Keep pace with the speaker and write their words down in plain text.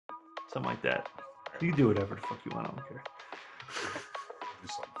something like that. You can do whatever the fuck you want. I don't care. Do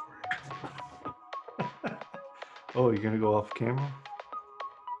something for you. Oh, you're gonna go off camera?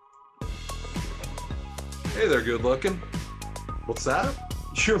 Hey there, good looking. What's that?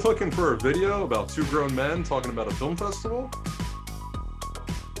 You're looking for a video about two grown men talking about a film festival?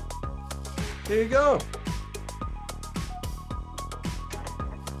 Here you go.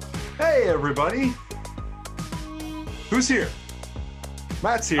 Hey, everybody. Who's here?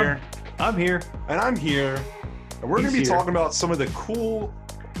 Matt's here. I'm here. And I'm here. And we're going to be talking about some of the cool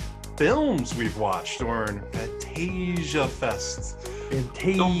films we've watched during Fantasia Fest.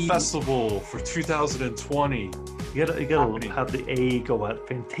 Film Festival for 2020. You gotta have the A go out.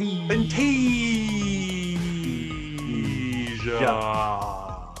 Fantasia.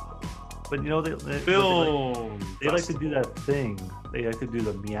 But you know they like to do that thing. They like to do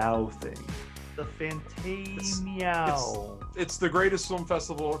the meow thing. The Fantasia. It's the greatest film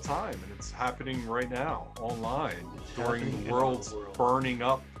festival of time, and it's happening right now online during the world's burning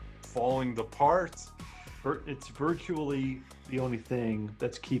up, falling apart. It's virtually the only thing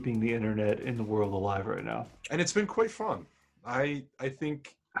that's keeping the internet in the world alive right now. And it's been quite fun. I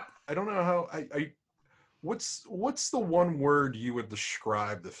think I don't know how what's the one word you would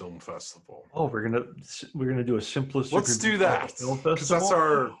describe the film festival? Oh, we're gonna do a simplistic. Let's do that, because that's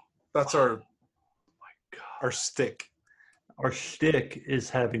our shtick. Our shtick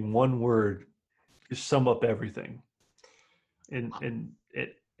is having one word to sum up everything in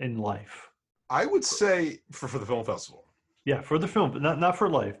life. I would say for the film festival. Yeah, for the film, but not for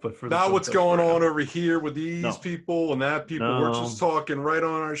life, but for the not film what's festival. going on over here with these people and that people. No. We're just talking right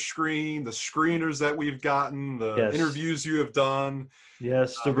on our screen, the screeners that we've gotten, the interviews you have done.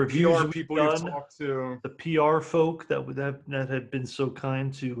 Yes, the reviews PR people you've talked to. The PR folk that have been so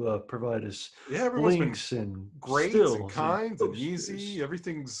kind to provide us links been and great stills and kind and posters. easy.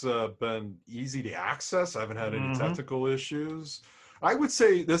 Everything's been easy to access. I haven't had any technical issues. I would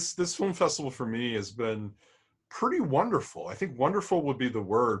say this film festival for me has been pretty wonderful. I think wonderful would be the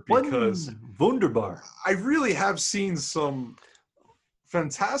word, because wunderbar. I really have seen some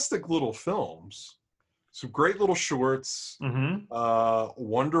fantastic little films, some great little shorts,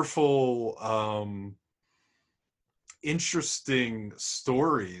 wonderful, interesting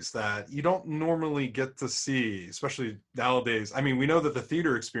stories that you don't normally get to see, especially nowadays. I mean, we know that the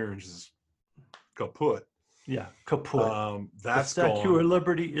theater experience is kaput. Yeah, kaput. That's the Statue of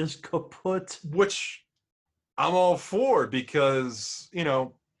Liberty is kaput. Which I'm all for, because,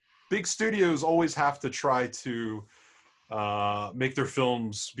 big studios always have to try to make their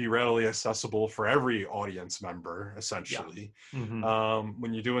films be readily accessible for every audience member, essentially. Yeah.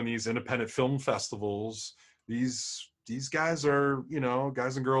 When you're doing these independent film festivals, these guys are,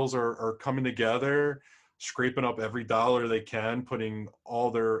 guys and girls are coming together, scraping up every dollar they can, putting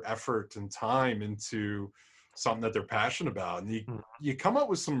all their effort and time into something that they're passionate about. And you come up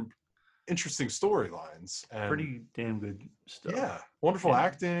with some interesting storylines and pretty damn good stuff. Yeah, wonderful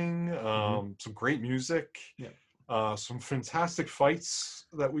acting, some great music, some fantastic fights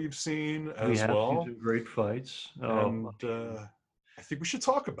that we've seen as well. Some great fights, and I think we should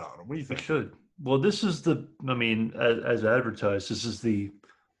talk about them. What do you think? We should. Well, this is as advertised, this is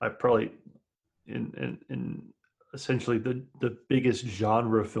I probably in essentially the biggest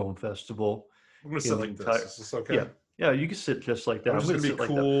genre film festival. I'm gonna sit like this. Is this okay? Yeah, you can sit just like that. I'm just gonna be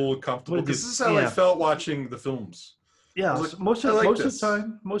cool, comfortable. Because this is how I felt watching the films. Yeah, like, most of the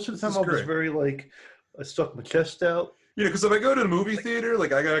time, I was very I stuck my chest out. Because if I go to the movie theater, I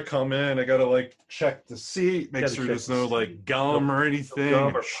gotta come in, I gotta check the seat, make sure there's no gum or anything,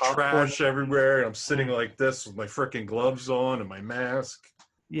 or trash everywhere, and I'm sitting like this with my freaking gloves on and my mask.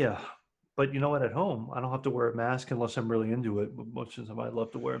 Yeah. But you know what? At home, I don't have to wear a mask unless I'm really into it. But most of the time, I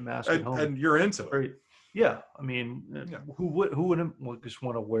love to wear a mask at home. And you're into it. Yeah. I mean, who wouldn't just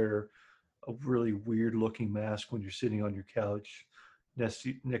want to wear a really weird-looking mask when you're sitting on your couch next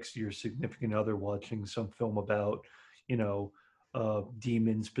to your significant other watching some film about,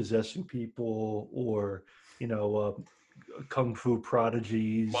 demons possessing people, or, kung fu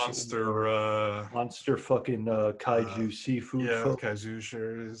prodigies, monster fucking kaiju seafood. Kaiju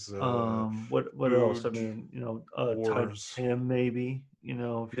shares. What else? I mean, Tiny Tim maybe.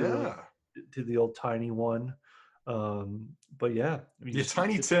 If you're to the old tiny one. But yeah, I mean,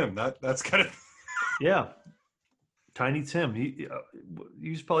 Tiny Tim. That's kind of Tiny Tim.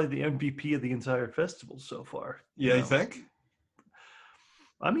 He's probably the MVP of the entire festival so far. Yeah, you think?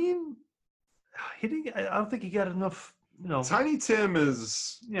 I mean, I don't think he got enough. Tiny Tim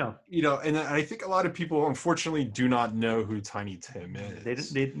is, and I think a lot of people unfortunately do not know who Tiny Tim is.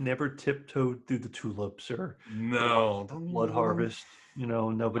 They never tiptoed through the tulips or the Blood Harvest.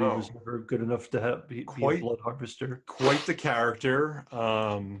 Nobody was Oh, ever good enough to be a quite blood harvester. quite the character.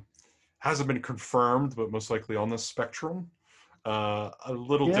 Hasn't been confirmed, but most likely on the spectrum. A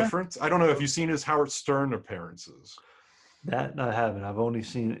little Yeah, different. I don't know if you've seen his Howard Stern appearances. that I haven't. I've only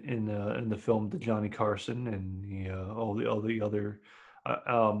seen it in the film The Johnny Carson and all the other.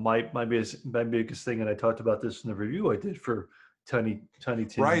 My biggest thing, and I talked about this in the review I did for Tiny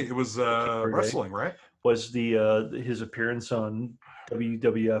Tim Right. It was Canberra, wrestling, right? was the his appearance on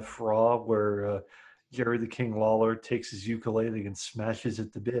WWF Raw, where Jerry the King Lawler takes his ukulele and smashes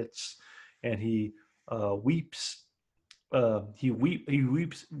it to bits, and he weeps. He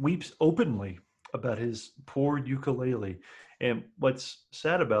weeps openly about his poor ukulele. And what's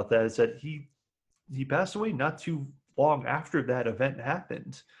sad about that is that he passed away not too long after that event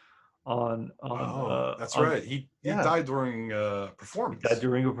happened. Oh, that's On right. He Yeah, died during he died performance.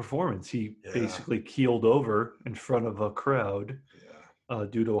 during a performance. He Yeah. basically keeled over in front of a crowd Yeah.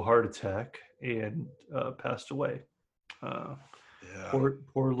 due to a heart attack and passed away. Uh, Yeah.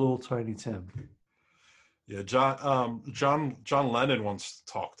 poor little Tiny Tim. Yeah. John Lennon once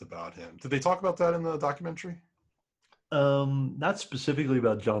talked about him. Did they talk about that in the documentary? Not specifically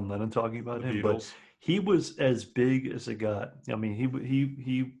about John Lennon talking The about him, but Beatles. he was as big as it got. I mean,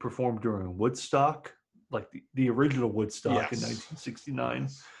 he performed during Woodstock, like the original Woodstock in Yes. 1969,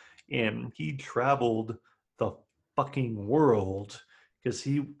 Yes. and he traveled the fucking world because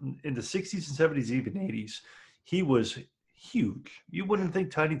he in the 60s and 70s, even 80s, he was huge. You wouldn't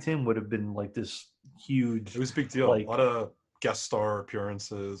think Tiny Tim would have been like this It huge, was a big deal. A lot like of guest star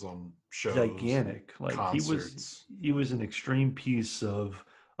appearances on shows and gigantic. Like he was concerts. he was an extreme piece of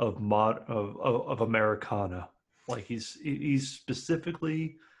Americana. Like he's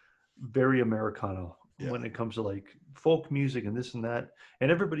specifically very Americana Yeah. when it comes to like folk music and this and that. And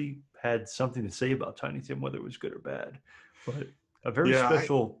everybody had something to say about Tiny Tim, whether it was good or bad. But a very Yeah.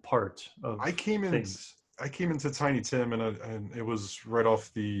 special part I of came in. things. I came into Tiny Tim, and it was right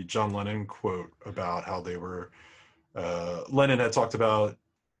off the John Lennon quote about how they were. Lennon had talked about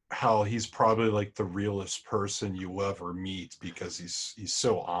how he's probably like the realest person you ever meet because he's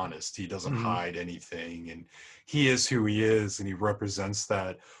so honest. He doesn't Mhm. hide anything, and he is who he is, and he represents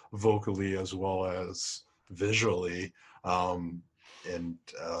that vocally as well as visually. Um, and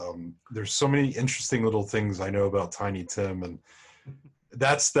there's so many interesting little things I know about Tiny Tim, and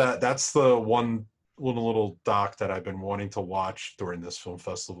that's the one little doc that I've been wanting to watch during this film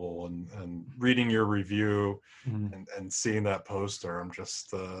festival, and reading your review Mhm. and seeing that poster, I'm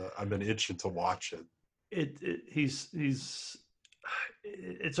just I've been itching to watch it. He's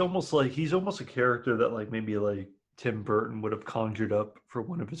it's almost like he's almost a character that like maybe like Tim Burton would have conjured up for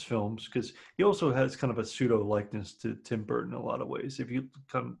one of his films because he also has kind of a pseudo likeness to Tim Burton in a lot of ways. If you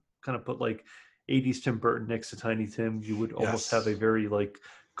kind of put like 80s Tim Burton next to Tiny Tim, you would almost have a Yes, very like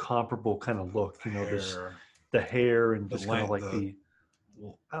comparable kind of look. the This hair, the hair and the just kind of like the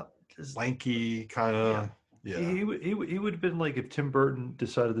uh, just, lanky kind yeah. of. Yeah, He would have been like if Tim Burton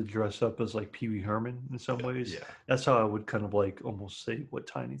decided to dress up as like Pee Wee Herman in some yeah, ways. yeah. That's how I would kind of like almost say what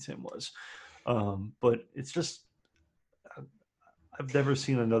Tiny Tim was. But it's just I've never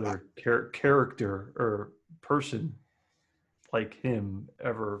seen I, another character or person like him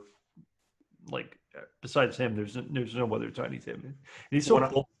ever. Like besides him, there's no other Tiny Tim. And he's so when I,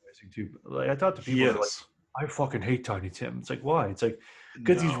 polarizing too. Like I talk to he people that are like, is. I fucking hate Tiny Tim. It's like why? It's like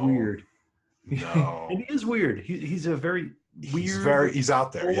because he's No, weird. And no, he is weird. He's a very weird, he's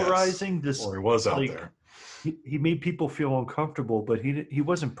out there. Yes, polarizing. or Just he was out like there. he made people feel uncomfortable, but he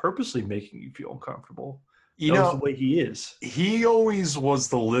wasn't purposely making you feel uncomfortable. You That was the know, way he is. he always was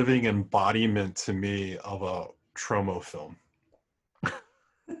the living embodiment to me of a Tromo film.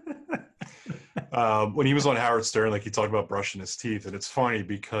 When he was on Howard Stern, like he talked about brushing his teeth, and it's funny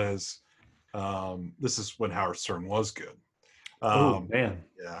because this is when Howard Stern was good. Oh Um, man.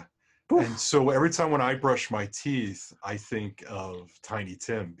 yeah, and Oof. so every time when I brush my teeth, I think of Tiny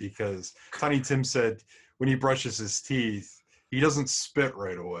Tim because Tiny Tim said when he brushes his teeth, he doesn't spit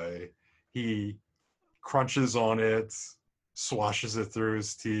right away. He crunches on it, swashes it through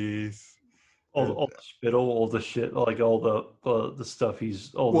his teeth. And, All the spittle, all the shit, like all the stuff.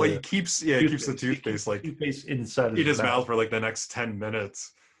 He's all well, he the keeps he keeps the toothpaste. He keeps toothpaste the like toothpaste inside in his his mouth mouth. for like the next 10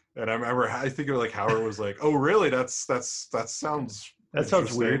 minutes. And I remember I think of like Howard was like, "Oh, really? That sounds That sounds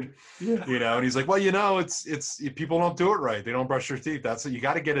interesting." weird. Yeah. And he's like, "Well, it's people don't do it right. They don't brush their teeth. That's you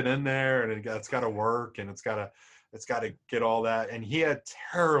got to get it in there, and it's got to work, and it's got to get all that." And he had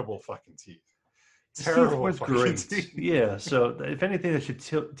terrible fucking teeth, His teeth terrible weren't fucking great. teeth, Yeah. So if anything, that should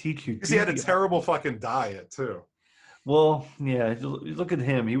teach you because he to had a be. terrible fucking diet too. Well, yeah. You look at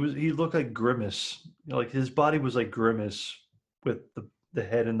him. He looked like Grimace. Like his body was like Grimace with the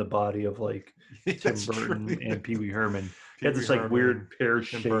head and the body of like Tim That's true. Burton and Pee Wee Herman. He Pee had Wee this like Herman, weird pear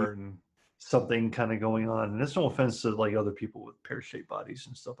Tim shape Burton. something kind of going on. And it's no offense to like other people with pear shaped bodies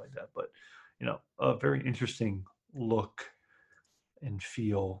and stuff like that, but a very interesting look and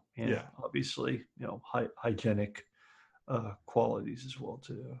feel, and Yeah. obviously, hygienic qualities as well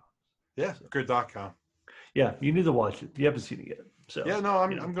too. Yeah. So, Good.com. yeah, you need to watch it. You haven't seen it yet, so Yeah, no,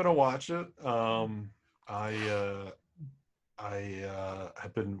 I'm gonna watch it. I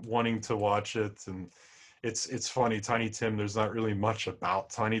have been wanting to watch it, and it's funny. Tiny Tim. There's not really much about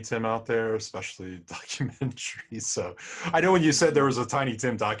Tiny Tim out there, especially documentaries. So I know when you said there was a Tiny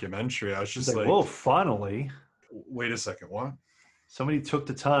Tim documentary, I was it's just like, like, whoa, finally wait a second, what? somebody took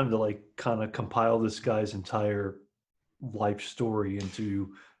the time to like kind of compile this guy's entire life story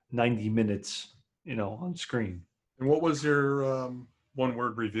into 90 minutes, on screen. And what was your one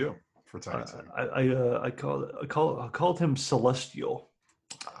word review for Tiny Tim? I called him celestial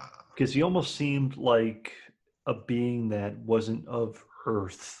because he almost seemed like a being that wasn't of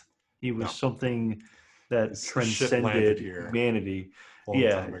Earth. He was No, something that his ship landed transcended here humanity. a long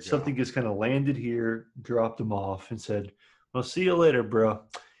Yeah, time ago. something just kind of landed here, dropped him off, and said, "Well, see you later, bro."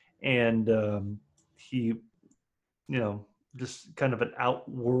 And he, just kind of an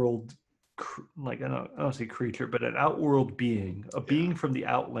outworld, like I don't say creature, but an outworld being, a Yeah, being from the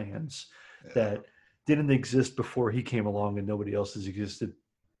outlands yeah. that didn't exist before he came along, and nobody else has existed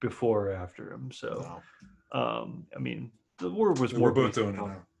before or after him. So, No. I mean, the word was more. We're both doing it on,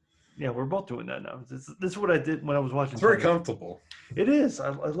 now. yeah, we're both doing that now. This is what I did when I was watching. It's very Tiny. comfortable. It is. I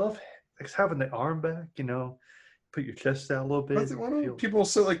love having the arm back. Put your chest out a little bit. Why don't people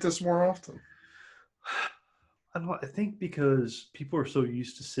sit like this more often? I don't know. I think because people are so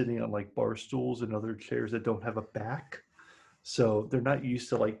used to sitting on like bar stools and other chairs that don't have a back. So they're not used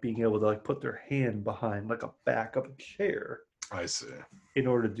to like being able to like put their hand behind like a back of a chair I see. in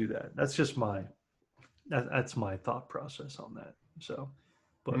order to do that. That's just that's my thought process on that. So,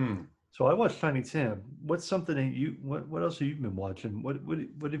 but so I watched Tiny Tim. What's something that what else have you been watching?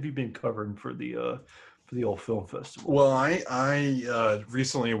 What have you been covering for the old film festival? Well, I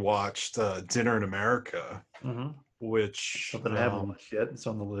recently watched Dinner in America, which something I haven't watched yet. It's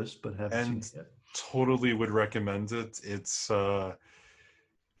on the list, but haven't seen it yet. Totally would recommend it. It's a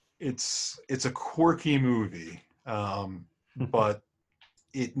quirky movie, but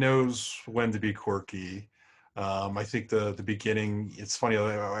it knows when to be quirky. I think the beginning, it's funny.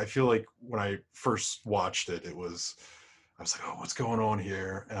 I feel like when I first watched it, I was like, oh, what's going on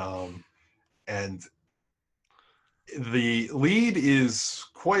here? And the lead is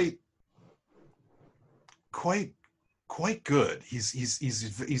quite good.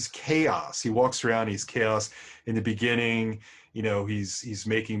 He's chaos. He walks around, he's chaos. In the beginning, he's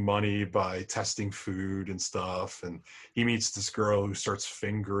making money by testing food and stuff, and he meets this girl who starts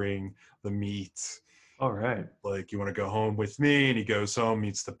fingering the meat. All right. Like, you want to go home with me? And he goes home,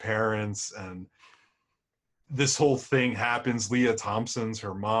 meets the parents, and this whole thing happens. Leah Thompson's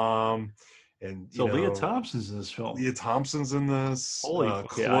her mom. And so Leah Thompson's in this film. Leah Thompson's in this.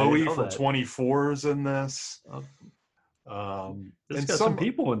 Okay, Chloe from 24 is in this. There's got some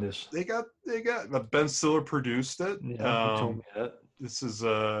people in this. They got Ben Stiller produced it. Yeah, he told me that. This is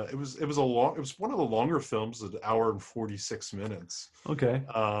it was one of the longer films, an hour and 46 minutes. Okay.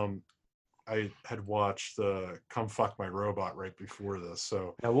 I had watched Come Fuck My Robot right before this,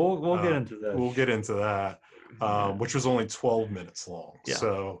 so yeah, we'll get into that. We'll get into that, which was only 12 minutes long. Yeah.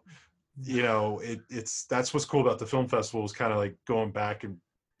 So, that's what's cool about the film festival, is kind of like going back and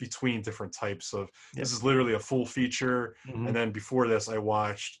between different types of. Yep. This is literally a full feature, and then before this, I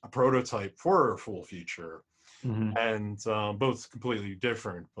watched a prototype for a full feature, and both completely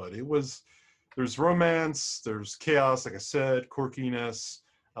different. But there's romance, there's chaos, like I said, quirkiness.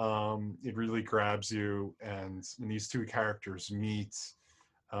 It really grabs you, and when these two characters meet,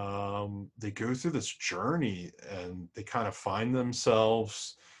 they go through this journey and they kind of find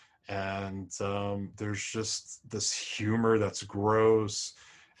themselves, and there's just this humor that's gross,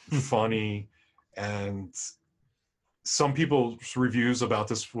 funny, and some people's reviews about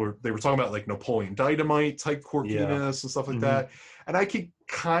this they were talking about like Napoleon Dynamite type quirkiness and stuff like that, and I could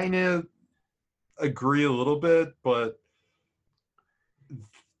kind of agree a little bit, but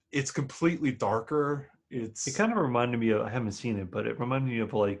it's completely darker. It kind of reminded me of, I haven't seen it, but it reminded me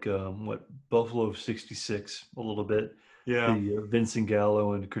of like Buffalo 66 a little bit. Yeah. The Vincent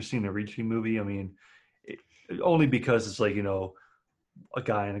Gallo and Christina Ricci movie. I mean, only because it's like, a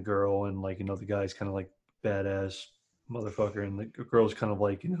guy and a girl, and like, the guy's kind of like badass motherfucker, and the girl's kind of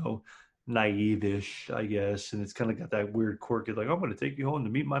like, naive-ish, I guess, and it's kind of got that weird quirky, like, I'm going to take you home to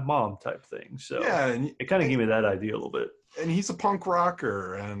meet my mom type thing. So yeah, and it kind of gave me that idea a little bit. and he's a punk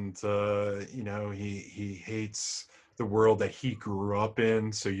rocker, and you know, he hates the world that he grew up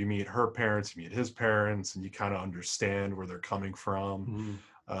in. So you meet her parents, you meet his parents, and you kind of understand where they're coming from.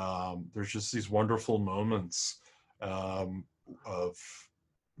 Mhm. There's just these wonderful moments of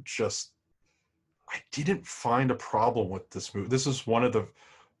just, I didn't find a problem with this movie. This is one of the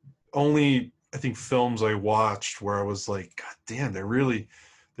only, I think, films I watched where I was like, God damn, they're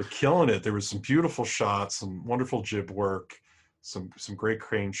killing it. There was some beautiful shots, some wonderful jib work, some great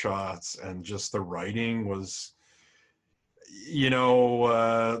crane shots, and just the writing was, you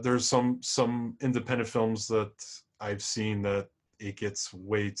know, there's some independent films that I've seen that it gets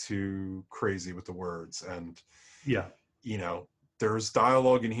way too crazy with the words, and Yeah. you know, there's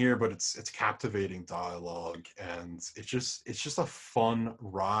dialogue in here, but it's captivating dialogue, and it's just a fun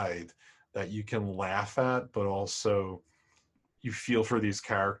ride that you can laugh at, but also you feel for these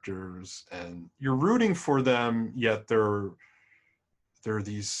characters and you're rooting for them, yet they're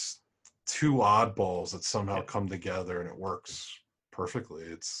these two oddballs that somehow Yeah. come together and it works perfectly.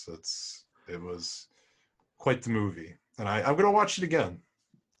 It was quite the movie, and I'm gonna watch it again.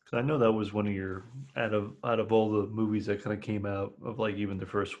 'Cause I know that was one of your out of all the movies that kind of came out of like even the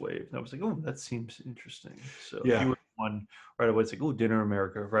first wave. And I was like, oh, that seems interesting. So you Yeah, were one right away. It's like, oh, Dinner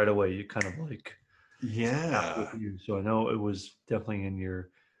America. Right away, you kind of like out with yeah. you. So I know it was definitely in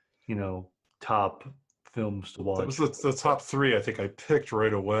your, you know, top films to That was watch. the top three I think I picked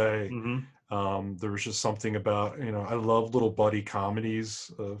right away. Mm-hmm. There was just something about, you know, I love little buddy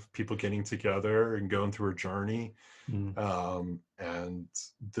comedies of people getting together and going through a journey. Mm-hmm. And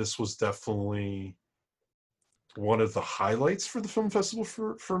this was definitely one of the highlights for the film festival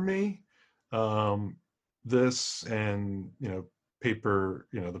for me. Um, this and, you know,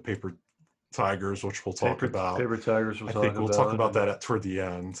 the Paper Tigers, which we'll talk about. Paper Tigers we'll I talk think we'll talk about, about and that toward the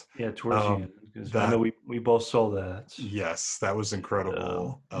end. yeah, towards the Um, end because I know that we both saw that. Yes, that was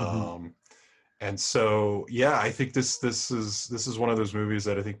incredible. Mhm. And so, yeah, I think this is one of those movies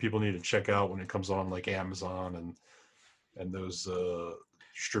that I think people need to check out when it comes on like Amazon and those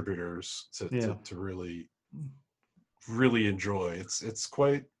distributors Yeah. to really enjoy. It's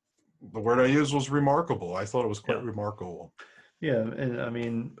quite, the word I used was remarkable. I thought it was quite Yeah. remarkable. Yeah, and I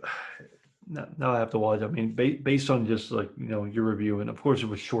mean, now I have to watch. I mean, based on just like your review, and of course it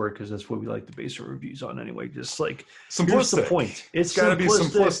was short because that's what we like to base our reviews on anyway. Just like here's the Simplistic. point. It's It's got to be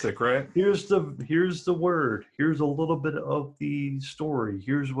simplistic. simplistic, right? Here's the word. Here's a little bit of the story.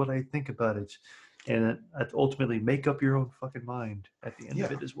 Here's what I think about it, and ultimately make up your own fucking mind at the end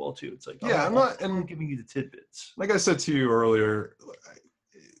of Yeah. it as well too. It's like Yeah, I'm I'm not, only and giving you the tidbits. like I said to you earlier,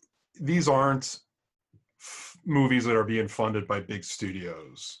 these aren't movies that are being funded by big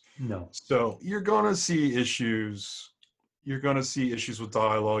studios. No. So you're going to see issues. You're going to see issues with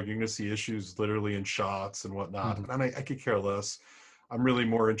dialogue. You're going to see issues literally in shots and whatnot. Mhm. And I could care less. I'm really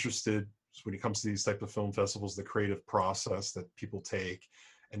more interested when it comes to these type of film festivals, the creative process that people take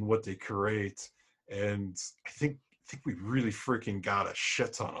and what they create. And I think we really freaking got a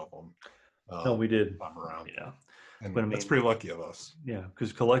shit ton of them. No, we did. I'm around, Yeah, and but I that's mean, pretty lucky of us. yeah,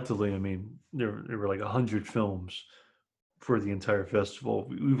 because collectively, I mean, there were like 100 films for the entire festival.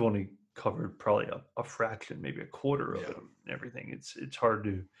 We've only covered probably a fraction, maybe a quarter of Yeah. it and everything. It's hard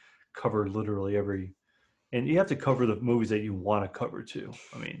to cover literally every, and you have to cover the movies that you want to cover too.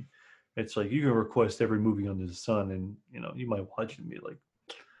 I mean, it's like you can request every movie under the sun, and you might watch it and be like,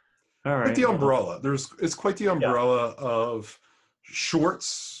 all Quite right, the well, umbrella. It's quite the yeah, umbrella of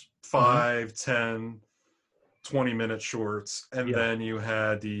shorts, hmm 5, 10, 20-minute shorts, and yeah, then you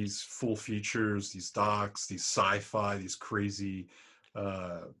had these full features, these docs, these sci-fi, these crazy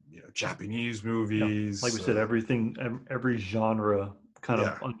Japanese yeah. Like movies, we said, everything, every genre kind of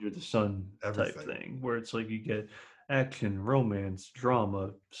yeah, under the sun type everything. thing, where it's like you get action, romance,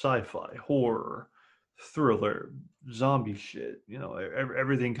 drama, sci-fi, horror, thriller, zombie shit,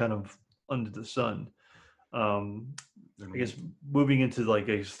 everything kind of under the sun. Um, I And guess moving into like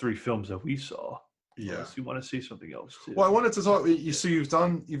these three films that we saw, yeah. unless you want to see something else Well, I too. wanted to talk. So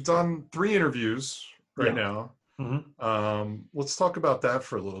you've done 3 interviews right Yeah. now. hmm Let's talk about that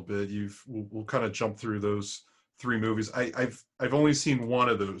for a little bit. We'll kind of jump through those 3 movies. I've only seen one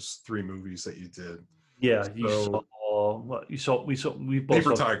of those 3 movies that you did. Yeah, you saw So what you saw. We both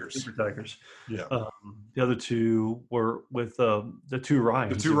Paper saw Tigers. Paper Tigers. Yeah. Um, the other two were with the two The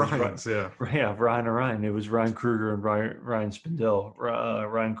Ryans. two It was Ryans, yeah. Yeah, Ryan and Ryan. It was Ryan Kruger and Ryan Spindell.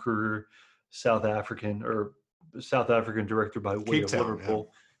 Ryan Kruger, South African director by way Cape of Town, yeah.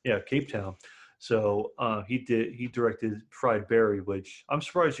 Liverpool. Yeah, Cape Town. So he directed Fried Berry, which I'm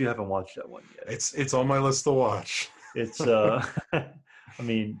surprised you haven't watched that one yet. It's on my list to watch. It's I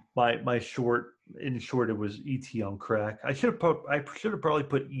mean my short in short, it was E.T. on crack. I should have probably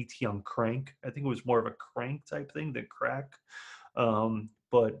put E.T. on crank. I think it was more of a crank type thing than crack.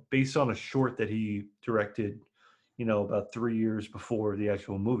 But based on a short that he directed, about 3 years before the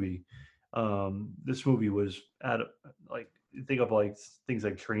actual movie, this movie was like, think of like things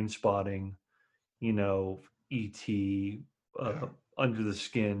like Train Spotting, E.T., Yeah. Under the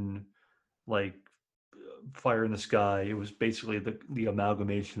Skin, like Fire in the Sky. It was basically the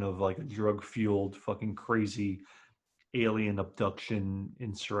amalgamation of like a drug fueled fucking crazy alien abduction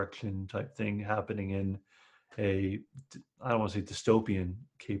insurrection type thing happening in a, I don't want to say dystopian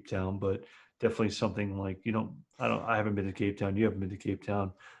Cape Town, but definitely something like, I haven't been to Cape Town. You haven't been to Cape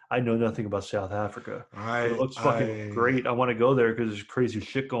Town. I know nothing about South Africa, but it I looks fucking I great. I want to go there because there's crazy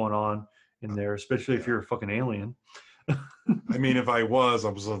shit going on in there, especially if yeah. you're a fucking alien. I mean, if I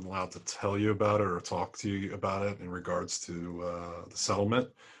wasn't allowed to tell you about it or talk to you about it in regards to the settlement.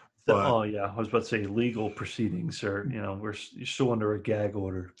 But Oh yeah, I was about to say legal proceedings, or you're still under a gag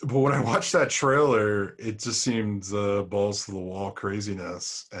order. when I watched that trailer, it just seemed balls to the wall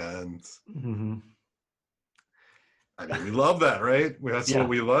craziness, and Hmm. I mean, we love that, right? That's what Yeah,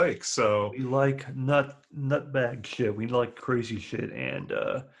 we like. So we like nutbag shit. We like crazy shit, and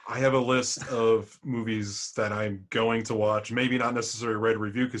I have a list of movies that I'm going to watch. Maybe not necessarily write a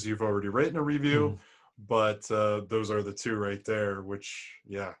review because you've already written a review, mhm. but those are the two right there. Which,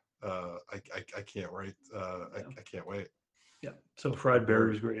 yeah, I can't wait. Yeah, I can't wait. yeah. So Fried Fried Berry Berry.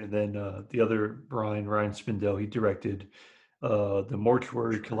 was great, and then the other Ryan Spindell, he directed the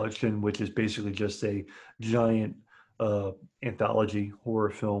Mortuary Collection, which is basically just a giant anthology horror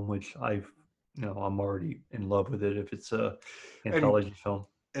film, which I'm already in love with it if it's a And anthology film.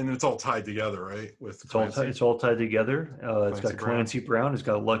 it's all tied together, right? With Clancy, It's all tied together. It's Clancy got Brown. Clancy Brown. It's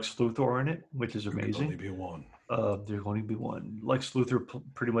got Lex Luthor in it, which is There could only amazing. be one. There's going to be one. Lex Luthor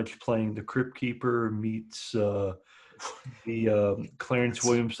pretty much playing the Crypt Keeper meets the Clarence It's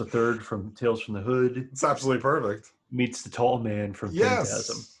Williams III from Tales from the Hood it's absolutely perfect. meets the Tall Man from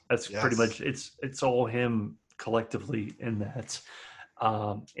Phantasm. Yes, That's pretty yes. much it's all him collectively in that.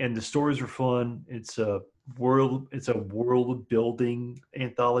 And the stories are fun. It's a world building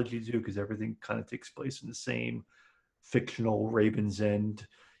anthology too, because everything kind of takes place in the same fictional Raven's End,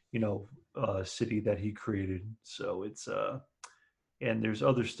 city that he created. So it's and there's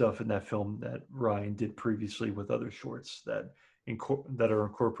other stuff in that film that Ryan did previously with other shorts that are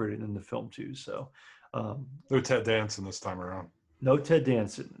incorporated in the film too. So No Ted Danson this time around. no Ted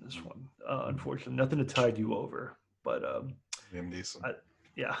Danson in this one, unfortunately. Nothing to tide you over, but Liam Neeson.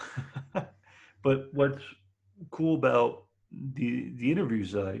 yeah. But what's cool about the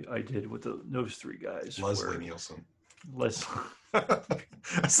interviews I did with those three guys Leslie were Nielsen. less.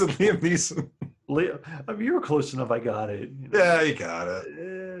 I said Liam Neeson. I mean, you were close enough. I got it. Yeah, you got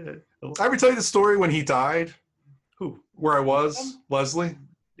it. I ever tell you the story when he died? Who? Where I was, Leslie?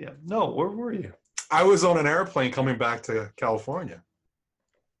 Yeah. No. Where were you? I was on an airplane coming back to California.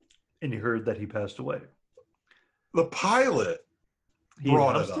 And you heard that he passed away. The pilot He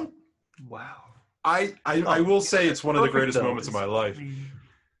brought announced it up. Wow. I will say it's one of the greatest though. moments of my life.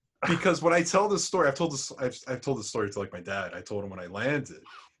 Because when I tell this story, I've told this story to like my dad. I told him when I landed.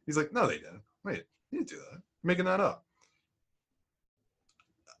 He's like, "No, they didn't. Wait, you didn't do that. I'm making that up."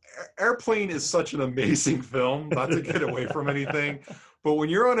 Airplane is such an amazing film. Not to get away from anything, but when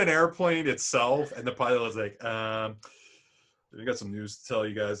you're on an airplane itself and the pilot is like, "We got some news to tell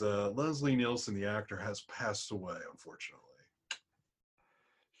you guys. Leslie Nielsen, the actor, has passed away, unfortunately."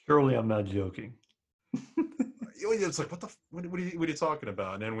 Surely I'm not joking. It's like, what are you talking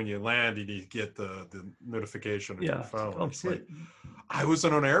about? And then when you land and you get the notification on your phone, Oh, it's like, I was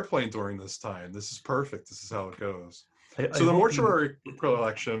on an airplane during this time. This is perfect. This is how it goes. So the Mortuary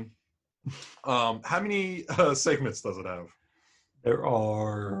Collection, how many segments does it have? There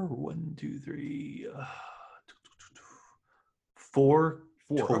are 1, 2, 3, 4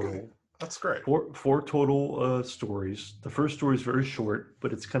 total. Okay. That's great. Four total stories. The first story is very short,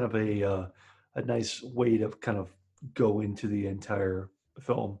 but it's kind of a nice way to kind of go into the entire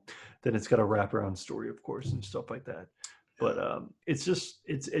film. Then it's got a wraparound story, of course, and stuff like that. But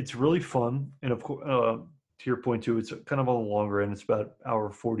it's really fun, and of course, to your point too, it's kind of on the longer end. It's about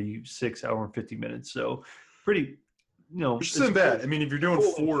hour 46, hour and 50 minutes. So pretty, Which isn't bad. I mean, if you're doing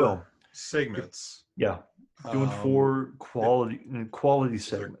four segments, yeah. Doing four quality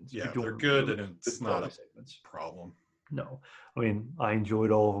segments. Yeah, they're good, and it's not a segments. problem. No, I mean, I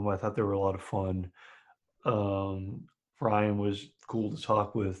enjoyed all of them. I thought they were a lot of fun. Ryan was cool to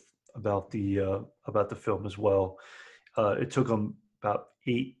talk with about the film as well. It took him about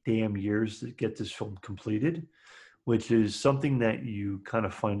 8 damn years to get this film completed, which is something that you kind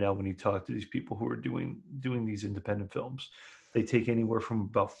of find out when you talk to these people who are doing these independent films. They take anywhere from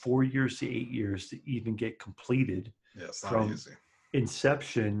about 4 years to 8 years to even get completed, Yeah, it's not from easy.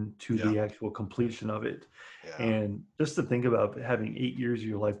 inception to Yeah. the actual completion of it. Yeah. And just to think about having 8 years of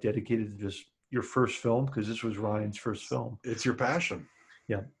your life dedicated to just your first film, because this was Ryan's first film. It's your passion.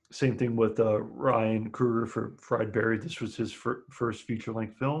 Yeah. Same thing with Ryan Kruger for Fried Berry. This was his first feature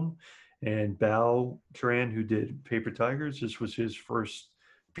length film. And Bao Tran, who did Paper Tigers, this was his first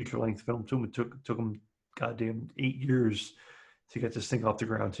feature length film too. It took him goddamn 8 years to get this thing off the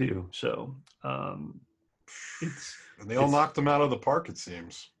ground too. So it's And they all it's knocked them out of the park, it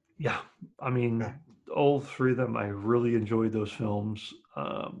seems. yeah. I Yeah. mean, all three of them, I really enjoyed those films.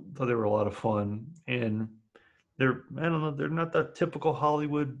 Thought they were a lot of fun, and I don't know, they're not that typical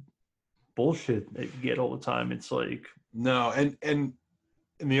Hollywood bullshit that you get all the time. It's like, No, and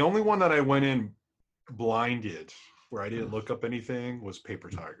the only one that I went in blinded, where I didn't look up anything, was Paper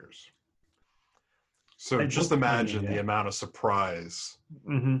Tigers. So I just looked at it, imagine the yeah. amount of surprise,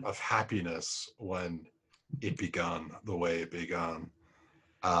 Hmm. of happiness when it begun the way it begun.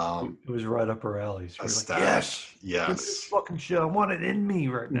 It was right up our alleys. We were like, Ecstatic. yes, give me this Yes. fucking shit. I want it in me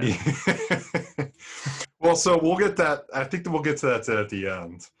right now. Well, so we'll get that. I think that we'll get to that at the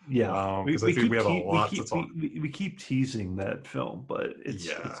end. Yeah, Because I think we have a lot to talk. we keep teasing that film, but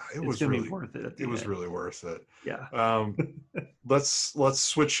Yeah, it it's was gonna really be worth it at the it was end. really worth it. Yeah. Let's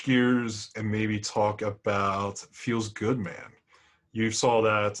switch gears and maybe talk about Feels Good Man. You saw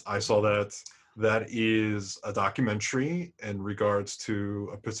that. I saw that. That is a documentary in regards to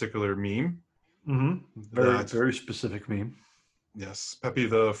a particular meme. Hmm. Very, That, very specific meme. yes, Pepe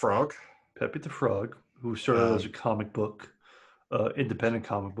the Frog. Pepe the Frog, who started as a comic book, independent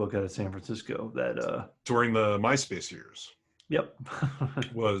comic book out of San Francisco. During the MySpace years, Yep.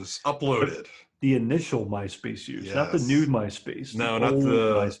 was uploaded. The initial MySpace years, not the Yes. new MySpace. No, the not old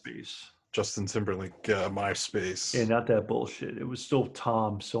the MySpace. Justin Timberlake MySpace. Yeah, not that bullshit. It was still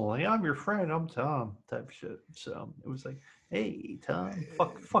Tom, so like, I'm your friend, I'm Tom, type shit. So it was like, hey, Tom,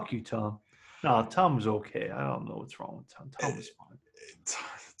 fuck you, Tom. No, Tom was okay. I don't know what's wrong with Tom. Tom was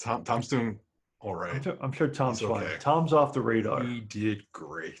fine. Tom's doing all right. I'm sure Tom's He's fine. okay. Tom's off the radar. He did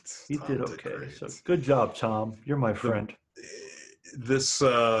great. He Tom did okay. great. So good job, Tom. You're my friend. This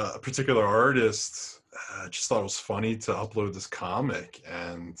particular artist just thought it was funny to upload this comic,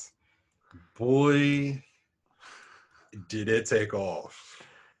 and boy, did it take off.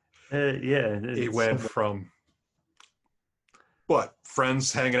 Yeah. It went from what?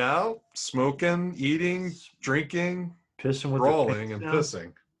 Friends hanging out, smoking, eating, drinking, pissing with brawling, and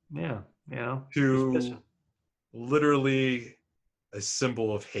pissing. Yeah, you know, to literally a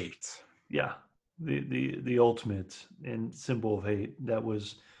symbol of hate. Yeah, the ultimate and symbol of hate.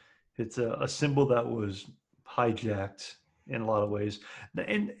 It's a symbol that was hijacked in a lot of ways,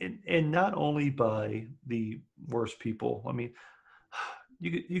 and not only by the worst people. I mean,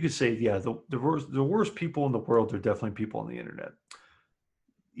 you could say, yeah, the worst people in the world are definitely people on the internet.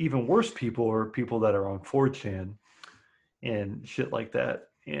 Even worse people are people that are on 4chan and shit like that.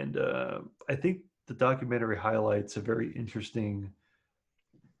 And I think the documentary highlights a very interesting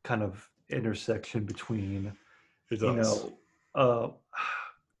kind of intersection between, it does. You know,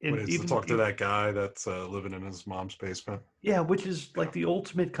 when it's to talk to that guy that's living in his mom's basement. Yeah, which is like the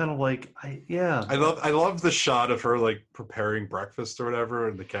ultimate kind of like, I love the shot of her like preparing breakfast or whatever,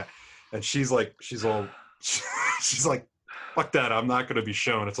 and the cat, and she's like, she's like, fuck that, I'm not going to be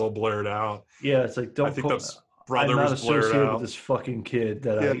shown. It's all blurred out. Yeah, it's like, I think that's brother I'm not was blurred associated out with this fucking kid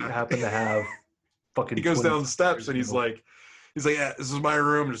that I happen to have. Fucking. He goes down the steps and he's like, yeah, this is my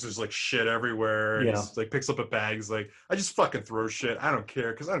room. There's just like shit everywhere. And he's like, picks up a bag. He's like, I just fucking throw shit. I don't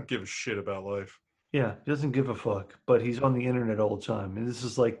care because I don't give a shit about life. Yeah, he doesn't give a fuck, but he's on the internet all the time. And this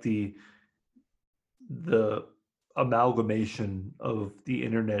is like the amalgamation of the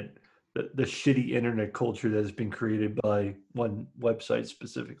internet, the shitty internet culture that has been created by one website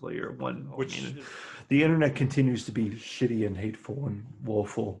specifically, or one. The internet continues to be shitty and hateful and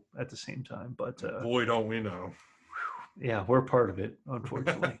woeful at the same time. But boy, don't we know. Yeah, we're part of it,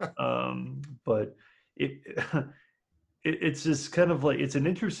 unfortunately. But it's just kind of like, it's an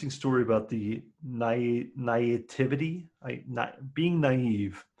interesting story about the naivety, being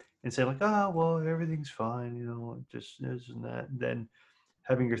naive and saying like, oh, well, everything's fine, you know, just this and that. And then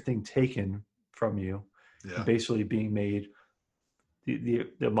having your thing taken from you, and basically being made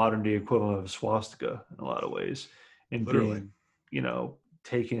the modern day equivalent of a swastika in a lot of ways, and literally being, you know,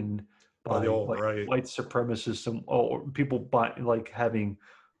 taken by the alt-right, white supremacists, or people like having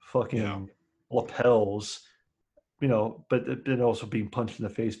fucking lapels, you know, but then also being punched in the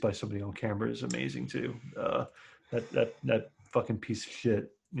face by somebody on camera is amazing too. That fucking piece of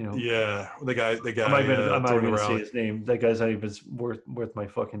shit. You know, Yeah, the guy I'm not even doing the gonna say rally. his name. That guy's not even worth my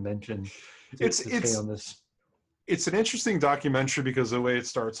fucking mention It's to say it's on this. it's an interesting documentary because the way it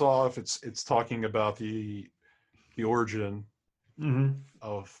starts off, it's talking about the origin Hmm.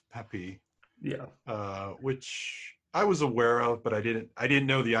 of Pepe, Yeah, which I was aware of, but I didn't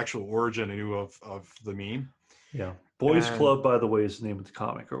know the actual origin. I knew of the meme. yeah. Boys And Club, by the way, is the name of the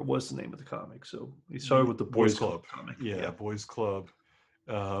comic, or was the name of the comic. So he started the with the Boys Boys Club Club, comic. yeah, Yeah. Boys Club,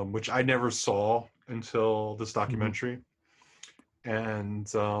 which I never saw until this Hmm. documentary. And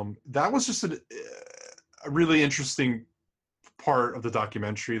that was just a really interesting part of the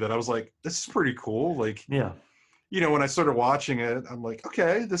documentary that I was like, this is pretty cool. Like, Yeah. when I started watching it, I'm like,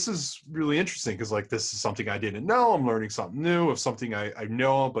 okay, this is really interesting because like this is something I didn't know. I'm learning something new of something I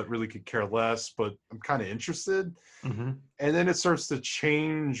know but really could care less, but I'm kind of interested. Hmm. And then it starts to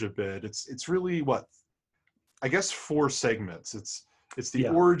change a bit. It's really what I guess 4 segments. It's the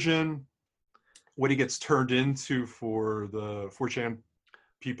Yeah. origin, what he gets turned into for the 4chan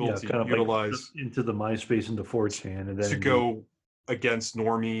people Yeah. to Kind of like utilize into the MySpace into 4chan, and to then the go against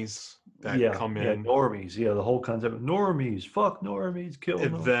normies that yeah, come yeah, in, normies. Yeah, the whole concept of normies. Fuck normies. Kill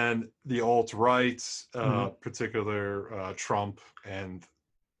and them. then the alt-right, Hmm. particular Trump and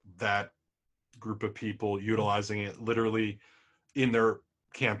that group of people utilizing it literally in their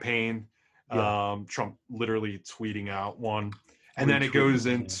campaign. Yeah. Trump literally tweeting out one, and then it goes Retweeting.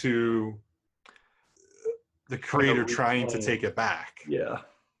 Yeah. into the Trying to creator trying to take reclaim. it back Yeah.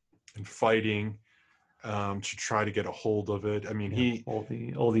 and fighting to try to get a hold of it. I mean, Yeah. he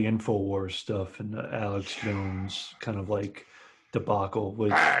All the InfoWars stuff and the Alex Jones kind of like debacle was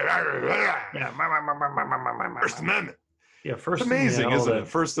yeah. First Amendment. Yeah. It's First, yeah, amazing, all isn't it? that.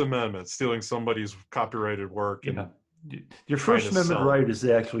 First Amendment, stealing somebody's copyrighted work Yeah. and Your trying First to Amendment sell it. right is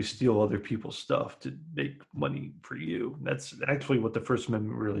to actually steal other people's stuff to make money for you. That's actually what the First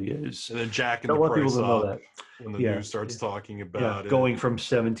Amendment really is. And then jacking A the lot of people price don't know up that. when the Yeah. news starts talking Yeah. about it. Going from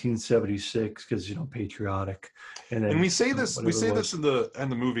 1776 because, patriotic, and And then, we whatever it say this was. in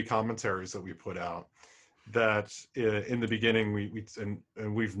the movie commentaries that we put out, that in the beginning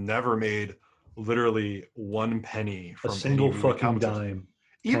and we've never made literally 1 penny A from any single movie fucking commentaries. dime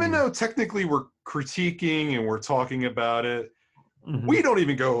Even penny. though technically we're critiquing and we're talking about it, we Hmm. don't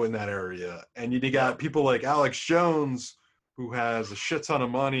even go in that area. And you No. got people like Alex Jones, who has a shit ton of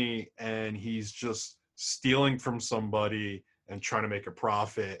money and he's just stealing from somebody and trying to make a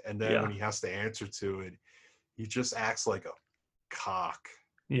profit. And then when Yeah. he has to answer to it, he just acts like a cock,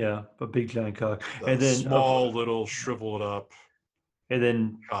 Yeah. A big giant cock. a And then of small little shriveled up and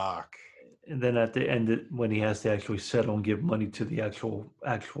then cock. and then at the end, when he has to actually settle and give money to the actual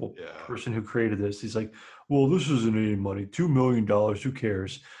Yeah. person who created this, he's like, "Well, this isn't any money. $2 million. Who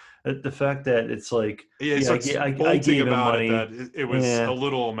cares?" The fact that it's like, Yeah, he yeah, starts I bolting gave him about it money. that it was a Yeah,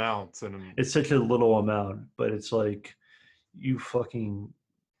 little amount. And it's such a little amount, but it's like, you fucking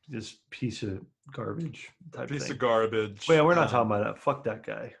this piece of garbage type piece of thing. garbage. Well, we're not talking about that. Fuck that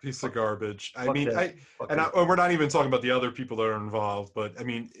guy. Piece of Fuck, garbage. I fuck mean, that fucker. we're not even talking about the other people that are involved, but I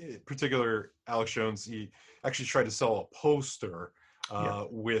mean, in particular, Alex Jones, he actually tried to sell a poster Yeah.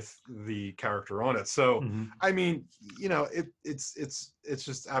 with the character on it. So, Hmm. I mean, it's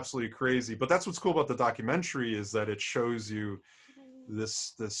just absolutely crazy. But that's what's cool about the documentary is that it shows you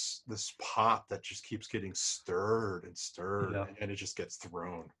this pot that just keeps getting stirred and stirred, Yeah. and it just gets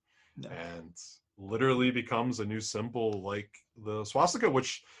thrown No. and literally becomes a new symbol like the swastika,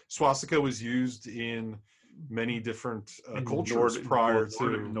 which swastika was used in many different And cultures prior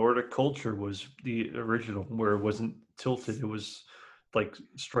to. Nordic culture was the original, where it wasn't tilted. It was like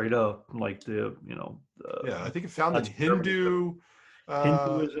straight up, like Yeah, I think it found in Nazi Germany stuff. Hindu, a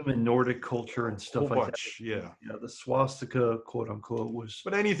Hinduism and Nordic culture and whole stuff like that. bunch, yeah. The swastika, quote unquote, was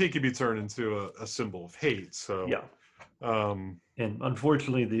But anything can be turned into a symbol of hate. So, yeah. um, And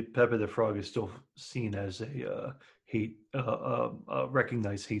unfortunately, the Pepe the Frog is still seen as a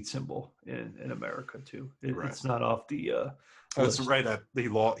recognized hate symbol in America too. right. It's not off the That's list. right. That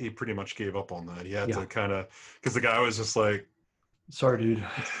he pretty much gave up on that. He had Yeah. to kind of, because the guy was just like, Sorry, dude.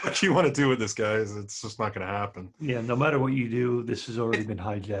 "What you want to do with this guy? It's just not going to happen." Yeah, no matter what you do, this has already been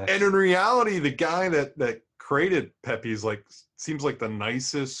hijacked. And in reality, the guy that created Pepe's like seems like the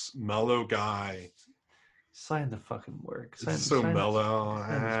nicest, mellow guy. Sign the fucking work. It's just so mellow.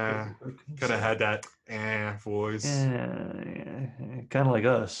 Kind of had that voice. Yeah, kind of like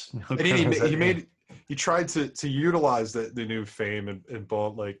us. And he tried to utilize the new fame and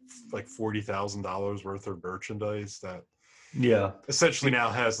bought like $40,000 worth of merchandise that Yeah. essentially now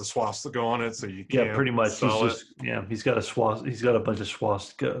has the swastika on it, so you Yeah, can't pretty much. He's sell it. just he's got a he's got a bunch of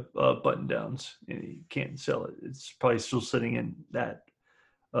swastika button downs, and he can't sell it. It's probably still sitting in that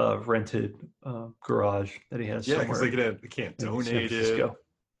rented garage that he has Yeah, because somewhere they can't in San donate it. Francisco.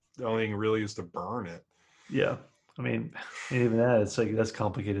 The only thing really is to burn it. Yeah, I mean, and even that, it's like that's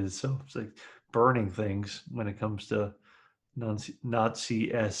complicated. So it's like burning things when it comes to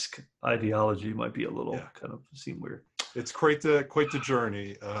Nazi-esque ideology might be a little Yeah, kind of seem weird. it's quite the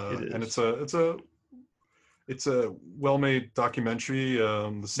journey, It and is. it's a well-made documentary.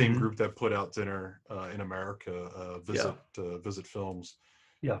 The same Mhm. group that put out Dinner in America, Yeah, Visit Films,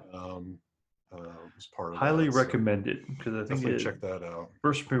 yeah. um, was part of Highly that. So recommended because I think definitely it check that out.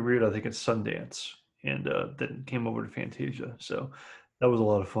 first premiered, I think, at Sundance, and then came over to Fantasia. So that was a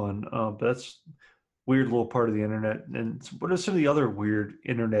lot of fun. But that's weird little part of the internet. And what are some of the other weird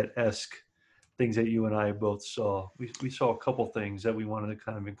internet-esque things that you and I both saw? We saw a couple things that we wanted to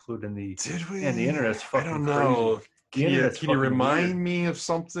kind of include in the. Did Man, the we? internet's I fucking don't crazy. know. The Can you internet's can you fucking weird. remind me of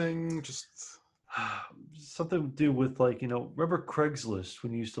something? Just Something to do with like remember Craigslist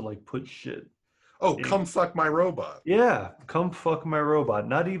when you used to like put shit. oh, In, come fuck my robot. yeah, come fuck my robot.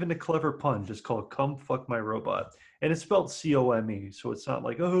 Not even a clever pun, just called come fuck my robot. And it's spelled COME, so it's not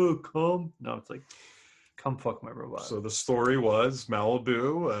like, oh, come. No, it's like come fuck my robot. So the story was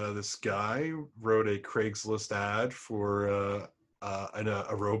Malibu. This guy wrote a Craigslist ad for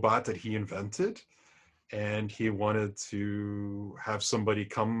a robot that he invented, and he wanted to have somebody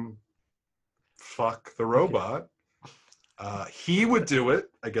come fuck the Okay. robot. He would do it,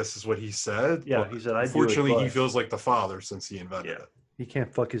 I guess is what he said, Yeah, but he said, I do it, unfortunately, he but feels like the father since he invented yeah, it. he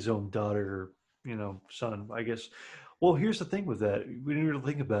can't fuck his own daughter or, son, I guess. Well, here's the thing with that. We didn't really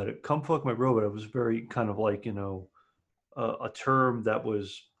think about it. Come fuck my robot. It was very kind of like, a term that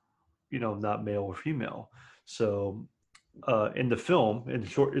was, not male or female. So in the film,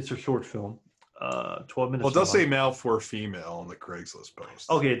 it's a short film, 12 Well, it minutes does say long. male for female on the Craigslist post.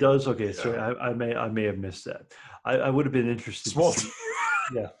 Okay, it does. Okay, Yeah, sorry, I may have missed that. I would have been interested to small. see.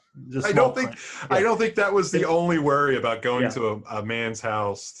 Yeah, the I small don't think print. I Yeah, don't think that was the it, only worry about going yeah, to a man's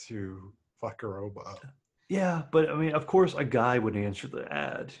house to fuck a robot. yeah. But I mean, of course, a guy would answer the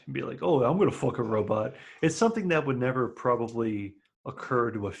ad and be like, "Oh, I'm gonna fuck a robot." It's something that would never probably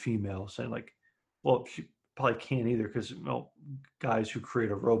occur to a female saying like, "Well, she probably can't either," because guys who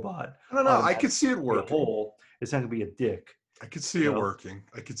create a robot I don't know. I could automatically see it be a working. hole. It's not gonna be a dick, I could see you it know. working.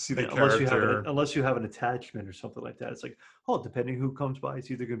 I could see the Unless you have character. an attachment or something like that. It's like, oh, depending who comes by, it's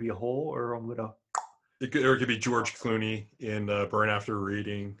either gonna be a hole or I'm gonna, Or it could be George Clooney in Burn After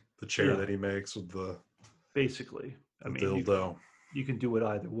Reading, the chair yeah, that he makes with basically. I the mean, dildo. you can do it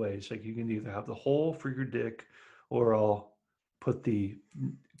either way. It's like you can either have the hole for your dick, or I'll put the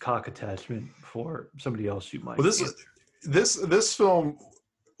cock attachment for somebody else you Well, might. this film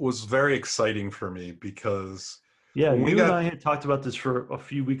was very exciting for me because Yeah, when we you and got I had talked about this for a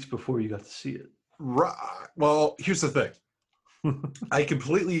few weeks before you got to see it. well, here's the thing. I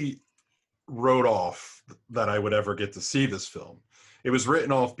completely wrote off that I would ever get to see this film. It was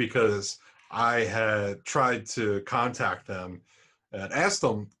written off because I had tried to contact them and asked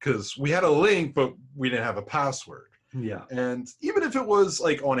them because we had a link, but we didn't have a password. Yeah. And even if it was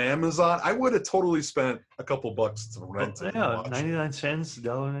like on Amazon, I would have totally spent a couple bucks to Well, rent it and yeah, watch it. 99 cents,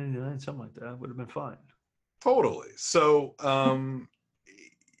 $1.99, something like that would have been fine. Totally. So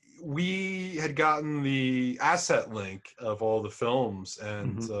we had gotten the asset link of all the films,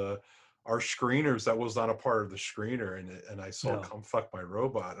 and Hmm. our screeners, that was not a part of the screener, and I saw No. Come Fuck My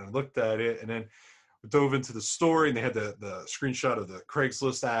Robot, and I looked at it, and then dove into the story, and they had the screenshot of the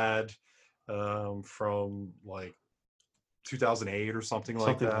Craigslist ad from like 2008 or something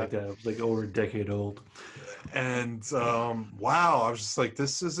like Something like that. that. It was like over a decade old. And wow, I was just like,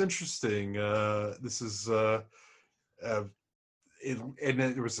 this is interesting. This is uh, and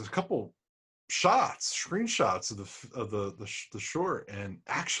then there was a couple screenshots of the short, and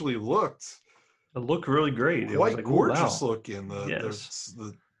actually looked It looked really great. It was quite like, oh gorgeous wow, looking. yes.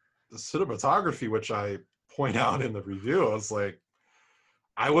 The cinematography, which I point out in the review, I was like,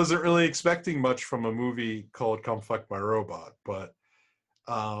 I wasn't really expecting much from a movie called Come Fuck My Robot, but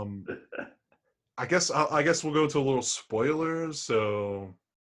um, I guess we'll go to a little spoilers. So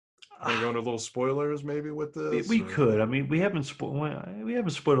want to go into little spoilers maybe with this, We or could. I mean, we haven't spoiled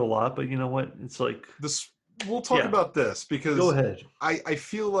a lot, but you know what? It's like, this? We'll talk yeah. about this Go because ahead. I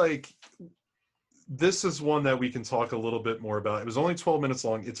feel like this is one that we can talk a little bit more about. It was only 12 minutes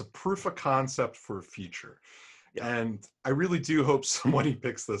long. It's a proof of concept for a feature. Yeah. And I really do hope somebody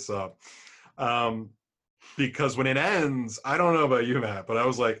picks this up. Um, because when it ends, I don't know about you, Matt, but I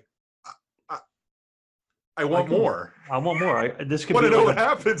was like, I want more. I want more. This I could want be to know like what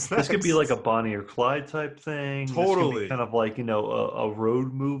happens this could be like next. a Bonnie or Clyde type thing. This could be kind Totally. of like, a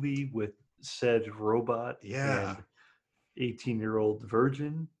road movie with said robot Yeah. and 18-year-old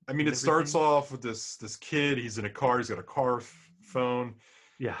virgin I mean, and it starts everything. off with this kid. He's in a car. He's got a car phone.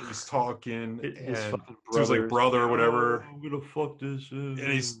 Yeah. He's talking, His and fucking to his like brother is like, brother or "Oh, whatever. I'm gonna fuck this." And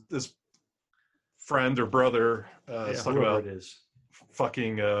he's this friend or brother is Yeah, talking whoever it about is.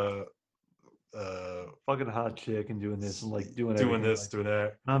 fucking uh Fucking hot chick and doing this and like doing doing everything this, like doing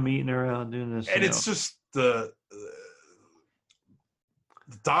that. I'm eating her out, doing this, And it's just the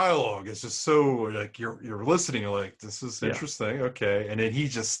dialogue is just so like you're listening, you're like, this is Yeah. interesting, okay. And then he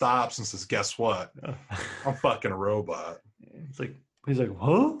just stops and says, guess what? I'm fucking a robot. It's like he's like,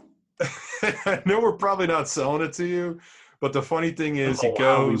 huh? I know we're probably not selling it to you, but the funny thing I is don't he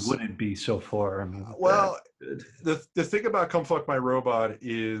know how we goes, wouldn't be so far. I mean, with that. well, the thing about Come Fuck My Robot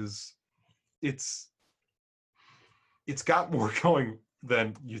is it's it's got more going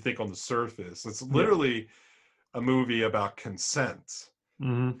than you think on the surface. It's Yeah. literally a movie about consent,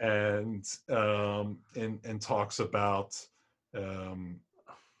 Hmm. and talks about um,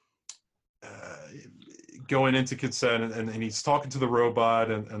 uh, going into consent, and he's talking to the robot,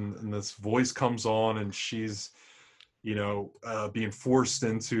 and this voice comes on, and she's being forced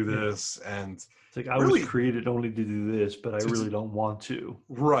into Yeah. this, and It's like I was really created only to do this, but I to really don't want to.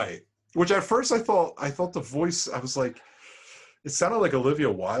 right. Which at first I thought the voice, I was like, it sounded like Olivia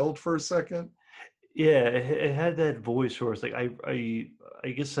Wilde for a second. Yeah, it had that voice where it's like I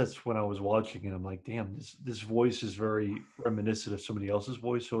guess that's when I was watching it. I'm like, damn, this voice is very reminiscent of somebody else's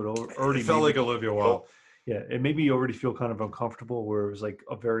voice, so it It already felt made me like Olivia feel, Wilde. yeah, it made me already feel kind of uncomfortable. Where it was like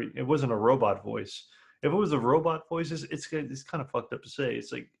it wasn't a robot voice. If it was a robot voice, it's kind of fucked up to say.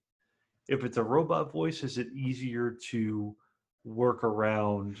 It's like if it's a robot voice, is it easier to work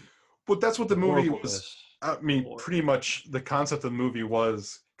around But that's what the the movie was. horribleness? I mean, Or pretty much the concept of the movie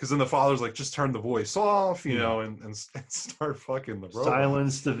was, because then the father's like, just turn the voice off, yeah, and start fucking the robot.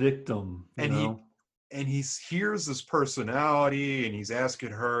 silence the victim. And he hears this personality, and he's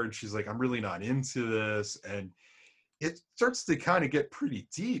asking her, and she's like, I'm really not into this. And it starts to kind of get pretty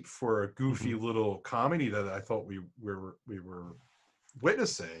deep for a goofy Mhm. little comedy that I thought we were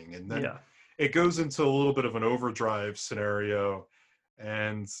witnessing. And then Yeah. it goes into a little bit of an overdrive scenario,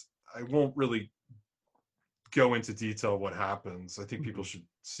 and I won't really go into detail what happens. I think people Mhm. should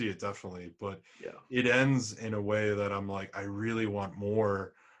see it definitely, but Yeah. it ends in a way that I'm like, I really want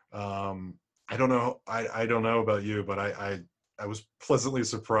more. I don't know. I don't know about you, but I was pleasantly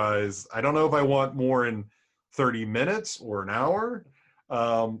surprised. I don't know if I want more in 30 minutes or an hour. I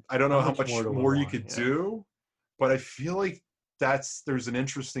don't How know how much more much do I more you want? could Yeah. do, but I feel like there's an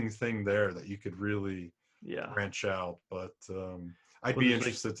interesting thing there that you could really Yeah. branch out. But I'd Well, be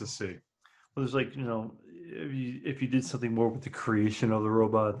interested to see. there's like, if you did something more with the creation of the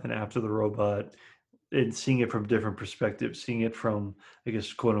robot than after the robot, and seeing it from different perspectives, seeing it from, I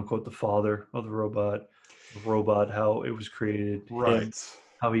guess, quote unquote, the father of the robot, how it was created, him, Right.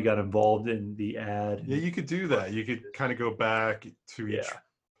 how he got involved in the ad Yeah, and you could do what that. You he could did. kind of go back to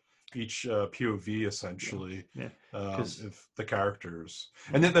each Yeah. POV Yeah. essentially, Yeah. Because if the characters.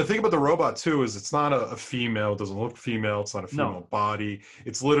 And yeah. then the thing about the robot too is it's not a female. It doesn't look female. It's not a No. female body.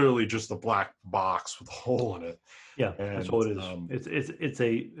 It's literally just a black box with a hole in it. Yeah, that's And all it is.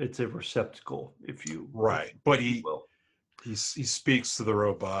 It's a receptacle, if right, but you will. he speaks to the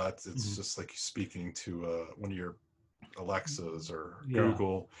robot. It's Mhm. just like he's speaking to one of your Alexas or Yeah.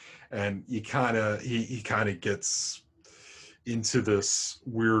 Google, and he kind of gets into this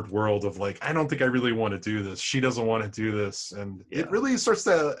weird world of like, I don't think I really want to do this. She doesn't want to do this, and it Yeah. really starts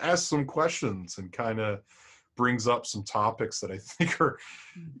to ask some questions and kind of brings up some topics that I think are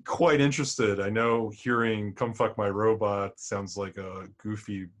quite interested. I know hearing "Come Fuck My Robot" sounds like a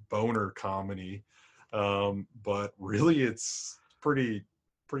goofy boner comedy, but really it's pretty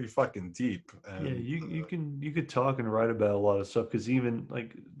fucking deep. Yeah, And you could talk and write about a lot of stuff because even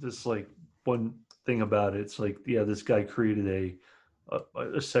like this like one thing about it, it's like, yeah, this guy created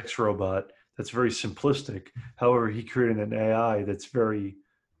a sex robot that's very simplistic. However, he created an AI that's very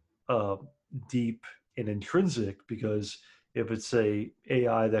uh, deep and intrinsic, because if it's a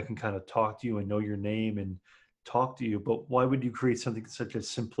AI that can kind of talk to you and know your name and talk to you, but why would you create something such a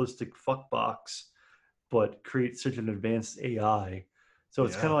simplistic fuck box but create such an advanced AI? So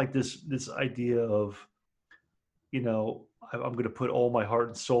it's kind yeah, of like this idea of, I'm going to put all my heart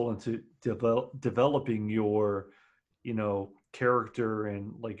and soul into developing your, character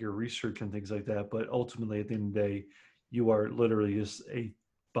and like your research and things like that. But ultimately, at the end of the day, you are literally just a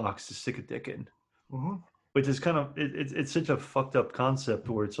box to stick a dick in, hmm which is kind of it's such a fucked up concept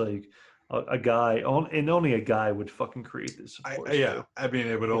where it's like, a guy, and only a guy would fucking create this, of course, Yeah, too. I mean,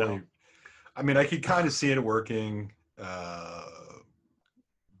 it would You only. know, I mean, I could kind of see it working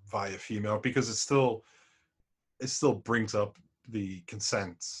via female because it still brings up the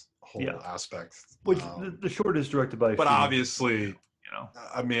consent yeah. whole aspect. Which the short is directed by a But female. obviously, You know,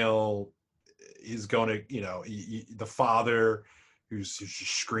 a male is going to, the father who's just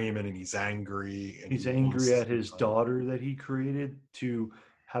screaming and he's angry and he's he angry wants, at his daughter that he created to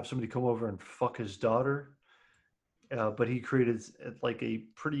have somebody come over and fuck his daughter. But he created like a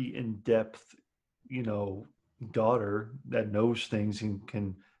pretty in-depth, you know, daughter that knows things and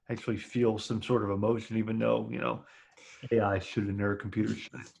can actually feel some sort of emotion, even though, you know, AI shouldn't or a computer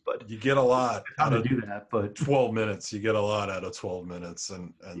shouldn't. But you get a lot time out to of do that. But 12 minutes. You get a lot out of 12 minutes.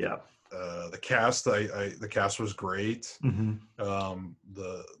 And yeah. the cast, the cast was great. Mm-hmm.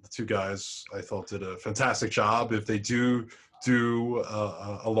 The two guys I thought did a fantastic job. If they do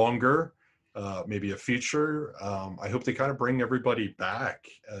a longer, maybe a feature, I hope they kind of bring everybody back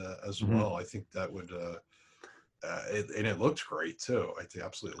as Mm-hmm. well. I think that would, and it looked great too. I think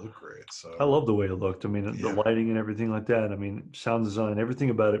absolutely looked great. I So love the way it looked. I mean, the yeah, lighting and everything like that. I mean, sound design,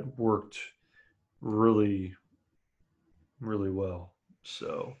 everything about it worked really, really well.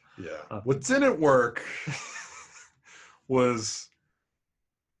 So, yeah. uh, What didn't work was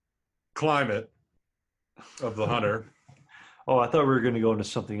climate of the hunter. oh, I thought we were going to go into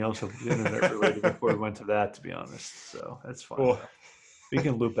something else of internet related before we went to that, to be honest. So that's fine Well, though. We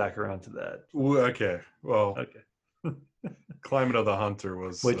can loop back around to that. okay. Well, Okay. climate of the hunter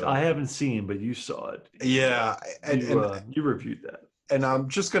was, Which I haven't seen, but you saw it. yeah, You reviewed that. and I'm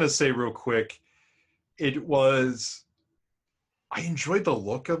just gonna say real quick, it was. I enjoyed the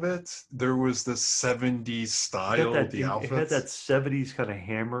look of it. There was the 70s style, the It had that outfits. 70s kind of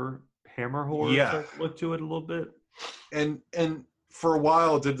hammer horror Yeah, type look to it a little bit. and for a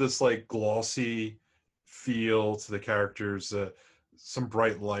while it did this like glossy feel to the characters. Some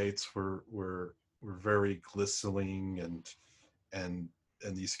bright lights were very glistening and and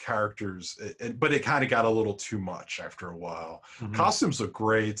these characters, but it kind of got a little too much after a while. Hmm. Costumes look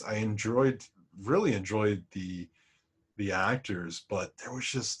great. I really enjoyed the actors, but there was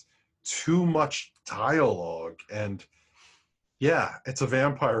just too much dialogue. And yeah, it's a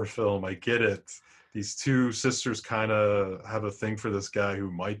vampire film. I get it. These two sisters kind of have a thing for this guy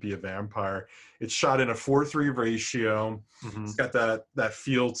who might be a vampire. It's shot in a 4:3 ratio. Hmm. It's got that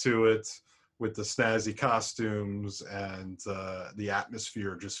feel to it with the snazzy costumes, and the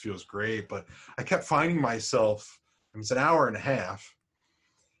atmosphere just feels great. But I kept finding myself, it was an hour and a half.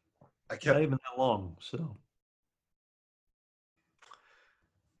 I Not kept even that long. So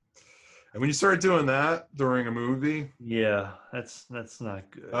And when you start doing that during a movie, yeah, that's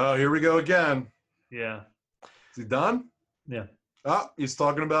not good. oh, here we go again. Yeah. Is he done? Yeah. Oh, he's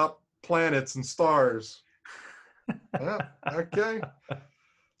talking about planets and stars. Yeah, okay.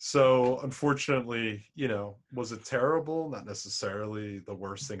 So, unfortunately, was it terrible? Not necessarily the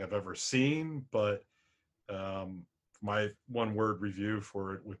worst thing I've ever seen, but my one word review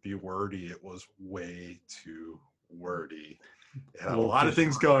for it would be wordy. It was way too wordy. It had a lot of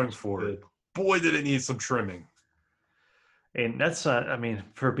things going for it. Boy, did it need some trimming. And that's not, I mean,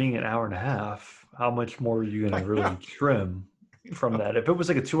 for being an hour and a half, how much more are you going to really trim from that? If it was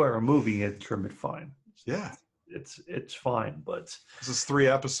like a 2-hour movie, you'd trim it fine. Yeah. It's fine, but this is 3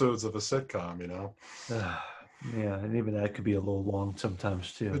 episodes of a sitcom, yeah, and even that could be a little long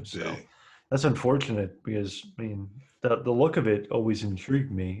sometimes too. Could So be. that's unfortunate because I mean the look of it always intrigued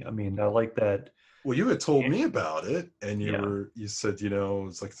me. I mean, I like that. Well, you had told me about it, and Yeah, you said,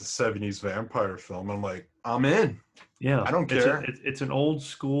 it's like the 70s vampire film. I'm like, I'm in. yeah. I don't care. It's an old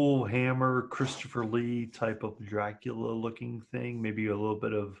school Hammer, Christopher Lee type of Dracula looking thing. Maybe a little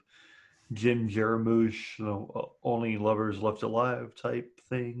bit of Jim Jarmusch, only lovers left alive type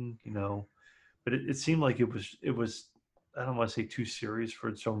thing. But it seemed like it was. I don't want to say too serious for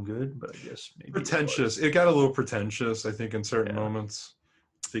its own good, but I guess maybe it Pretentious. was. It got a little pretentious, I think, in certain Yeah. moments.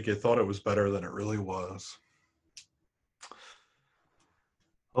 I think it thought it was better than it really was.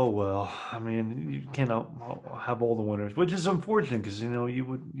 Oh well, I mean, you cannot have all the winners, which is unfortunate because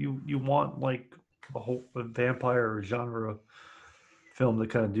you want like a vampire genre film to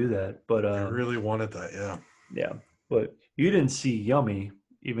kind of do that, but I really wanted that, yeah. yeah, but you didn't see Yummy,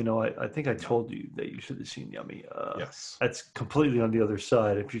 even though I think I told you that you should have seen Yummy. Yes. That's completely on the other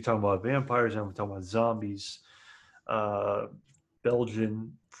side. If you're talking about vampires and we're talking about zombies, uh,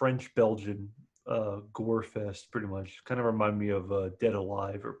 French Belgian gore fest, pretty much. Kind of remind me of Dead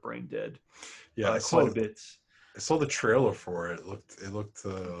Alive or Brain Dead. Yeah, Quite a bit. I saw the trailer for it. It looked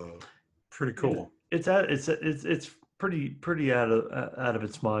pretty cool. It's pretty out of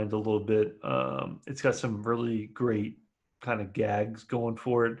its mind a little bit. It's got some really great kind of gags going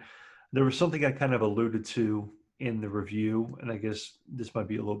for it. There was something I kind of alluded to in the review, and I guess this might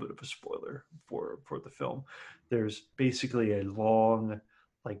be a little bit of a spoiler for the film. There's basically a long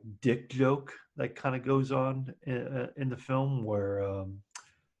like dick joke that kind of goes on in the film where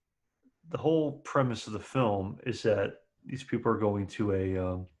the whole premise of the film is that these people are going to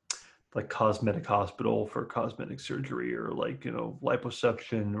a like cosmetic hospital for cosmetic surgery or like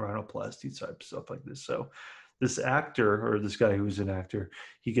liposuction, rhinoplasty type stuff like this. So this actor or this guy who's an actor,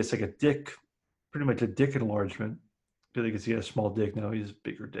 he gets like a dick, pretty much a dick enlargement because he has a small dick now. He has a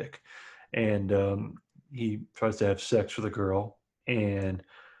bigger dick, and he tries to have sex with a girl, and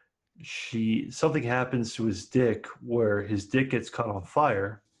something happens to his dick where his dick gets caught on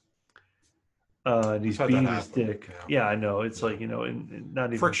fire. And he's I've had that beating his happen. dick. Yeah. Yeah, I know. It's Yeah. like, and not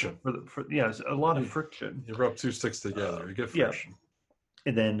even Friction. yeah, it's a lot of friction. You rub two sticks together, you get friction.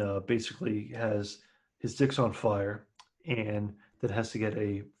 And then basically has his dick's on fire and then has to get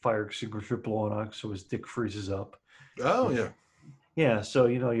a fire extinguisher blown on so his dick freezes up. Oh yeah. Yeah, so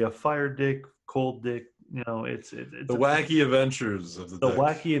you have fire dick, cold dick. It's the wacky adventures of the dick.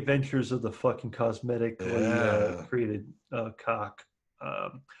 wacky adventures of the fucking cosmetically created cock.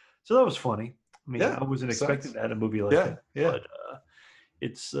 So that was funny. I mean, I wasn't expecting that in a movie like that. Yeah. But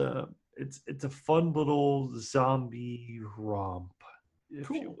it's a fun little zombie romp, if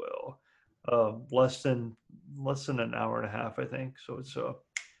you will. Less than an hour and a half, I think. So it's a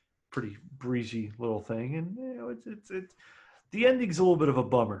pretty breezy little thing, and it's the ending's a little bit of a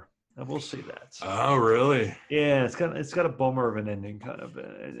bummer. I will say that. Oh, really? Yeah, it's got a bummer of an ending, kind of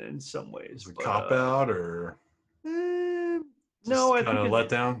in some ways. Is it cop out or no? I kind of let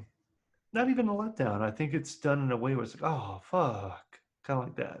down. Not even a letdown. I think it's done in a way where it's like, oh fuck, kind of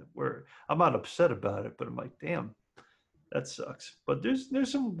like that. Where I'm not upset about it, but I'm like, damn, that sucks. But there's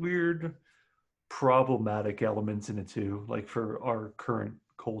some weird, problematic elements in it too, like for our current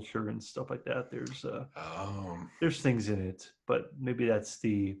culture and stuff like that. There's things in it, but maybe that's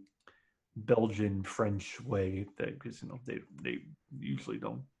the Belgian French way, that because they usually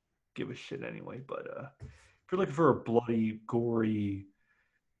don't give a shit anyway. But if you're looking for a bloody, gory,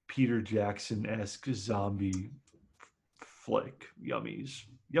 Peter Jackson-esque zombie flick, Yummy's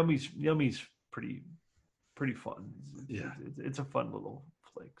pretty fun. It's a fun little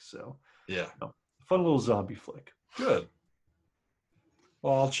flick. So yeah, fun little zombie flick. Good.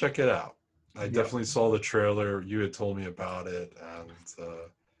 Well, I'll check it out. I definitely saw the trailer. You had told me about it, and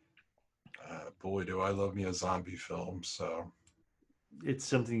boy, do I love me a zombie film. So it's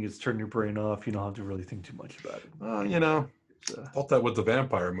something that's turn your brain off. You don't have to really think too much about it. I thought that with the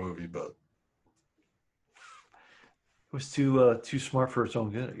vampire movie, but it was too smart for its own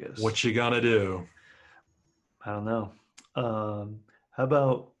good, I guess. What you gonna do? I don't know. How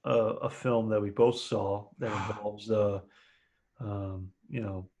about a film that we both saw that involves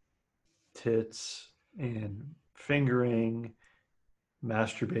tits and fingering,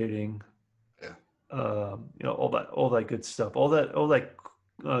 masturbating, all that good stuff, all that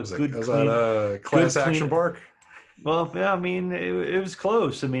good. Was that a Class Action Park? Well, yeah, I mean, it was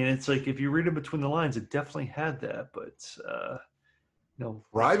close. I mean, it's like if you read it between the lines, it definitely had that, but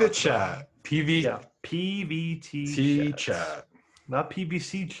Private Chat, PVT chat, not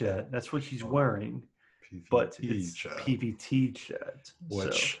PVC chat. That's what she's wearing, but it's PVT chat,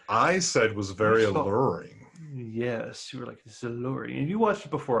 which I said was very alluring. Yes, you were like, "This is alluring," and you watched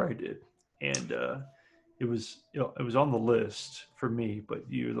it before I did, and it was on the list for me, but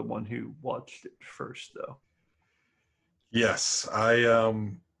you're the one who watched it first, though. Yes,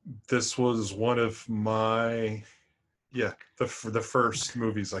 this was one of my the first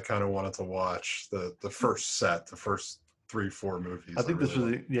movies I kind of wanted to watch. The first 3-4 movies. I think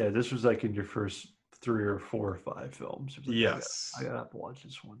this was like in your first 3 or 4 or 5 films. Yes, I gotta watch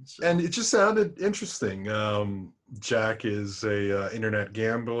this one. So. And it just sounded interesting. Jack is a internet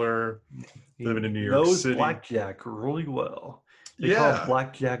gambler living in New York City. Knows blackjack really well. They call it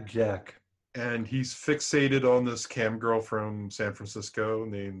Blackjack Jack. And he's fixated on this cam girl from San Francisco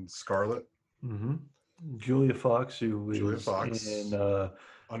named Scarlett. Mm-hmm. Julia Fox, who is in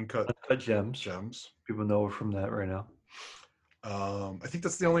Uncut Gems. People know her from that right now. I think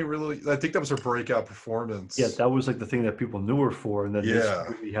that's the only I think that was her breakout performance. Yeah, that was like the thing that people knew her for, and then this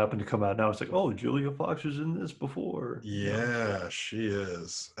movie happened to come out. Now it's like, oh, Julia Fox was in this before. Yeah, she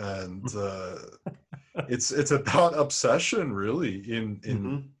is, and it's about obsession, really,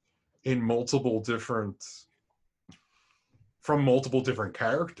 in multiple different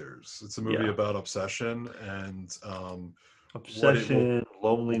characters. It's a movie about obsession and obsession,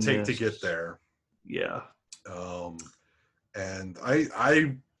 loneliness, take to get there. Yeah, Um, and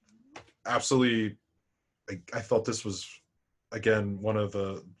I absolutely, I thought this was again one of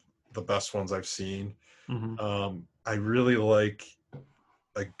the best ones I've seen. Hmm. I really like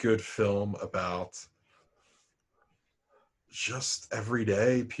a good film about just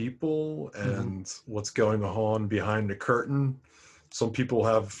everyday people Hmm. and what's going on behind the curtain. Some people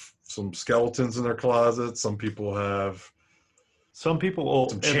have some skeletons in their closet. Some people have Some people, well,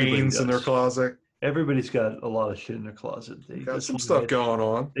 some everybody chains in their does. closet. Everybody's got a lot of shit in their closet. They Got just some want to stuff admit going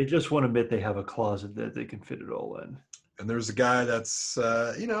on. they just want to admit they have a closet that they can fit it all in. And there's a guy that's,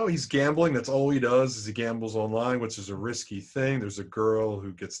 he's gambling. That's all he does is he gambles online, which is a risky thing. There's a girl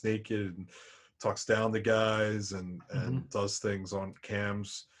who gets naked and talks down to guys Hmm. and does things on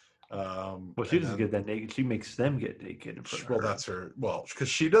cams. Well, she And doesn't then, get that naked. She makes them get naked in front of well, her. that's her. Well, because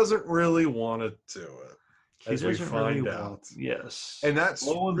she doesn't really want to do it, She as we doesn't really find want. out. Yes. And that's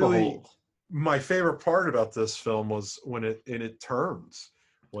Lo and really behold. my favorite part about this film was when it turns,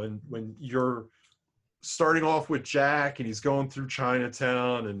 when you're starting off with Jack and he's going through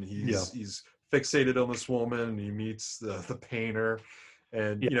Chinatown and Yeah. he's fixated on this woman and he meets the painter,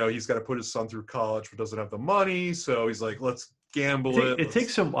 and Yeah. he's got to put his son through college but doesn't have the money, so he's like, let's gamble it. It takes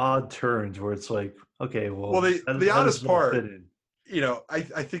Let's, some odd turns where it's like, okay, well, well, the how does honest it all fit part, in?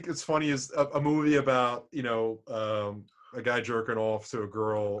 I think it's funny is a movie about a guy jerking off to a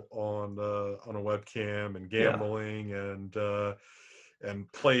girl on a webcam and Yeah. gambling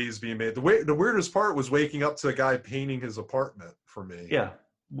and plays being made. The weirdest part was waking up to a guy painting his apartment for me. Yeah.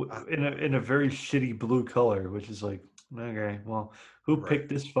 Uh, In a very shitty blue color, which is like, okay, well, who right. picked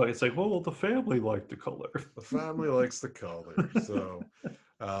this fuck? It's like, well, the family liked the color. The family likes the color. So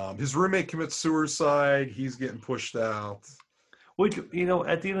his roommate commits suicide. He's getting pushed out. Which, at the end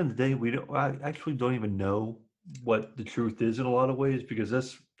of the day, I actually don't even know what the truth is in a lot of ways, because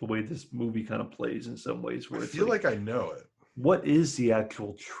that's the way this movie kind of plays in some ways, I where it's feel like, like I know it. what is the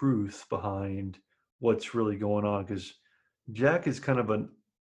actual truth behind what's really going on? Because Jack is kind of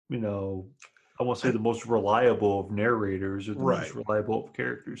you know, I won't say I, the most reliable of narrators or the most right. reliable of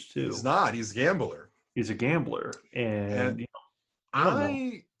characters He's too. not. He's a gambler. He's a gambler, And and I don't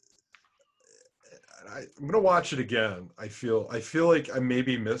know. I, I'm gonna watch it again. I feel like I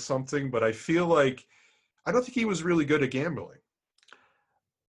maybe missed something, but I feel like I don't think he was really good at gambling.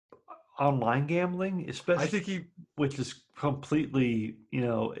 Online gambling, I especially, think he which is completely,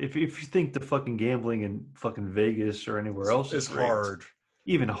 if you think the fucking gambling in fucking Vegas or anywhere else is is rigged, hard.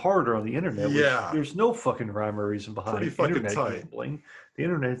 even harder on the internet, which Yeah, there's no fucking rhyme or reason pretty behind fucking internet tight. gambling. The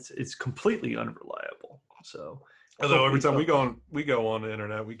internet's it's completely unreliable. So Although every hopefully time something. we go on the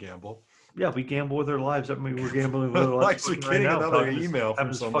internet, we gamble. Yeah, we gamble with our lives. I mean, we're gambling with our lives Like fucking right getting now, another email having from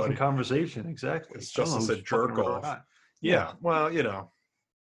this fucking somebody conversation. Exactly. because I don't know Justin who's said fucking jerk around or off. not. Yeah. Yeah, well,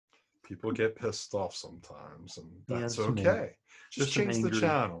 people get pissed off sometimes, and Yeah, that's there's some anger. okay. Just There's some change the angry.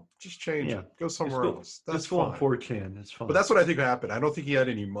 channel. Just change Yeah. it. Go somewhere else. That's Just go on fine. 4chan. It's But fine. that's what I think happened. I don't think he had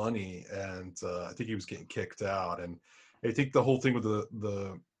any money, and I think he was getting kicked out. And I think the whole thing with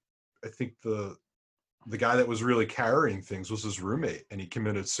I think the guy that was really carrying things was his roommate, and he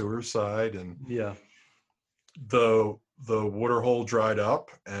committed suicide. And Yeah. the water hole dried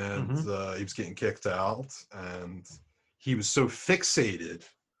up, and Hmm. he was getting kicked out, and he was so fixated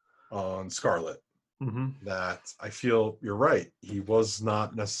on Scarlett Hmm. that I feel you're right. He was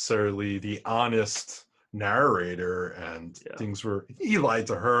not necessarily the honest narrator, and Yeah. things were. He lied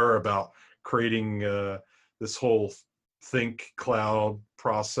to her about creating this whole think cloud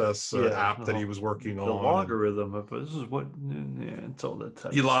process Yeah. app that he was working The on, and logarithm of this is what. Yeah, it's all that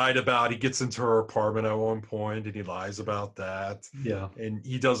type he of stuff. lied about. He gets into her apartment at one point, and he lies about that. Yeah. And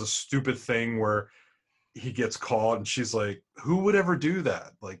he does a stupid thing where he gets caught, and she's like, "Who would ever do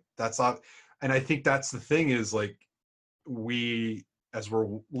that? Like, that's not." And I think that's the thing is like we as we're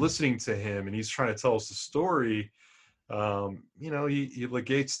listening to him and he's trying to tell us the story, he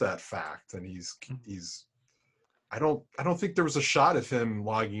negates that fact, and he's I don't think there was a shot of him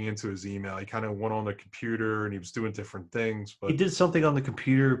logging into his email. He kind of went on the computer and he was doing different things, He but did something on the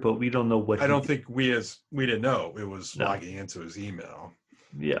computer, but we don't know what I he don't did. think we didn't know it was No. logging into his email.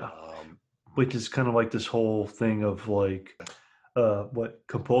 Yeah. um Which is kind of like this whole thing of like, what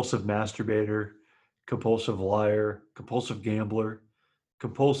compulsive masturbator, compulsive liar, compulsive gambler,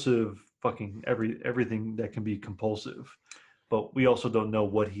 compulsive fucking everything that can be compulsive. But we also don't know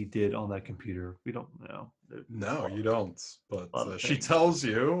what he did on that computer. We don't know. There's no, you don't, but a lot of she things. tells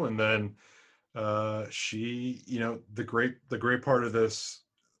you, and then she, the great part of this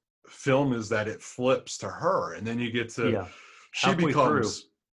film is that it flips to her, and then you get to Yeah. she Halfway through. becomes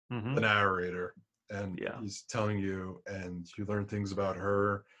Hmm. the narrator, and Yeah. he's telling you, and you learn things about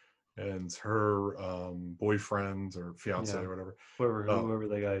her, and her boyfriend or fiance Yeah. or whatever. Uh, Whoever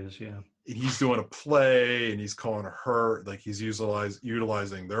that guy is. Yeah. and he's doing a play, and he's calling her, like he's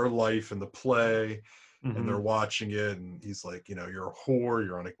utilizing their life in the play, and they're Hmm. watching it, and he's like, you're a whore,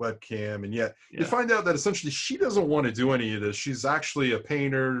 you're on a webcam, and yet you Yeah. find out that essentially she doesn't want to do any of this. She's actually a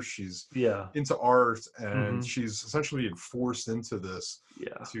painter, she's Yeah. into art, and Hmm. she's essentially being forced into this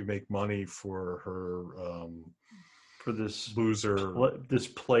Yeah. to make money for her For this loser. this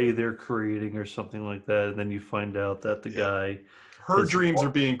play they're creating or something like that, and then you find out that the Yeah, guy her is dreams are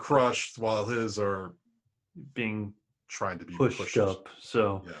being crushed while his are being trying to be pushed pushed. up.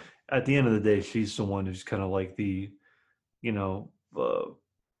 So Yeah, at the end of the day, she's the one who's kind of like the, you know,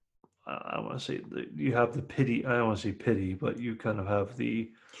 I want to say you have the pity. I don't want to say pity, but you kind of have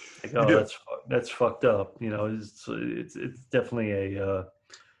the like, oh, yeah, that's fucked up. It's definitely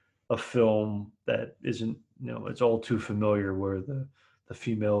a film that isn't, it's all too familiar where the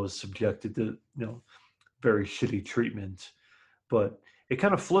female is subjected to, very shitty treatment. But it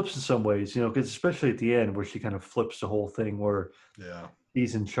kind of flips in some ways, because especially at the end where she kind of flips the whole thing where yeah.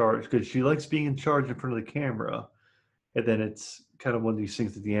 he's in charge because she likes being in charge in front of the camera, and then it's kind of one of these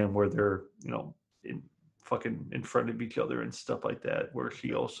things at the end where they're, in fucking in front of each other and stuff like that, where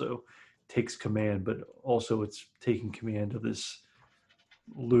she also takes command, but also it's taking command of this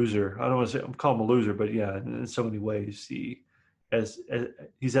loser. I don't want to say I'm calling him a loser, but yeah, in so many ways, as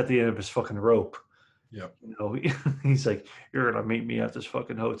he's at the end of his fucking rope. Yep. He's like, "You're gonna meet me at this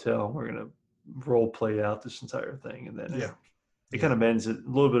fucking hotel. We're gonna role play out this entire thing," and then Yeah. it kind Yeah. of ends at a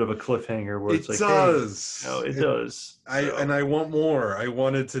little bit of a cliffhanger where it's It like, "Hey, does. it does." So I want more. I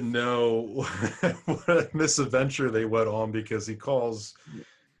wanted to know what misadventure they went on because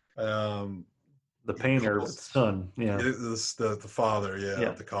um the he painter with calls son, yeah, the father, yeah, yeah,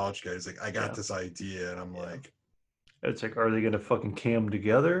 of the college guy. He's like, I got yeah, this idea, and I'm yeah. like, It's like, are they gonna fucking cam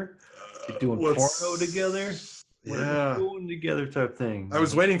together? They doing porno together? what's What are they yeah. doing together? Type I thing.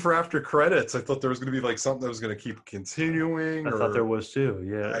 was waiting for after credits. I thought there was going to be like something that was going to keep continuing, I thought there or was too.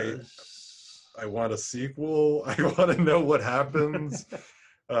 I Yes. I want a sequel. I want to know what happens.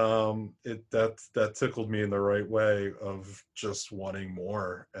 That tickled me in the right way of just wanting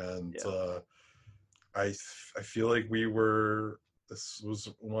more, and Yeah. I feel like this was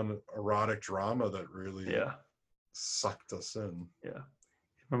one erotic drama that really Yeah. sucked us in. Yeah.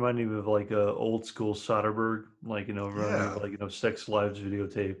 Reminded me of like a old school Soderbergh, like, reminded me of Yeah, like, Sex Lives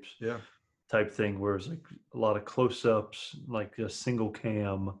videotapes yeah, type thing where it's like a lot of close ups, like a single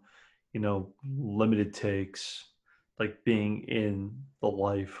cam, limited takes, like being in the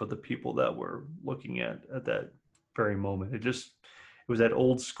life of the people that we're looking at that very moment. It was that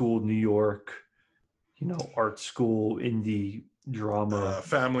old school New York, art school indie drama.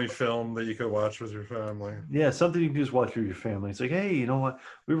 family film that you could watch with your family. Yeah, something you can just watch with your family. It's like, hey, you know what?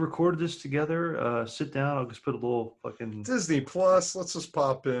 We recorded this together. Sit down. I'll just put a little fucking, Disney Plus. Let's just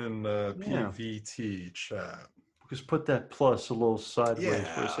pop in yeah, PVT chat. just put that plus a little sideways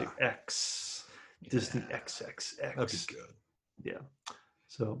where it's Yeah, like X, Disney yeah, that'd XXX. be good. Yeah.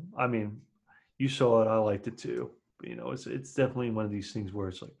 So, I mean, you saw it. I liked it too. But, it's definitely one of these things where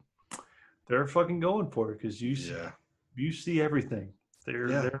it's like they're fucking going for it because Yeah, you see everything. They're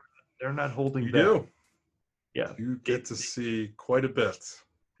yeah, they're they're not holding you back. do. Yeah. You It, get to see quite a bit.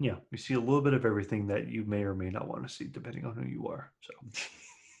 yeah, you see a little bit of everything that you may or may not want to see, depending on who you are. So,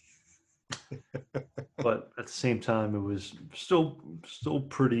 but at the same time, it was still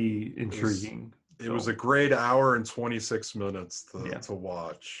pretty It was intriguing it was a film. great hour and 26 minutes Yeah, to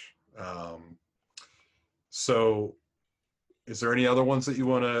watch. So, is there any other ones that you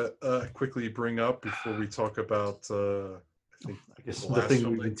want to quickly bring up before we talk about? I think I guess the the last thing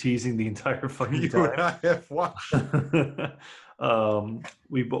film we've been that teasing the entire fucking you and time. I have watched.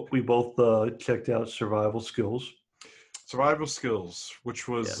 We both checked out Survival Skills. Survival Skills, which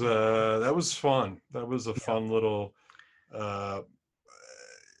Yeah, was that was fun. That was a yeah. fun little. Uh,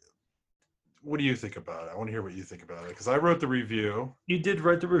 what do you think about it? I want to hear what you think about it because I wrote the review. You did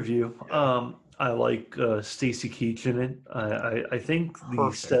write the review. Yeah, I like Stacy Keach in it. I think the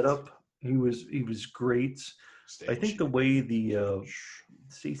perfect. setup he was great. I think the Stagey way the Keach.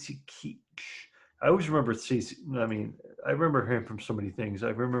 Stacy Keach. I always remember Stacy. I mean, I remember him from so many things. I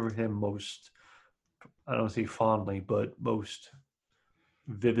remember him most. I don't say fondly, but most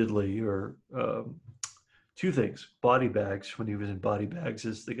vividly, or two things: Body Bags. When he was in Body Bags,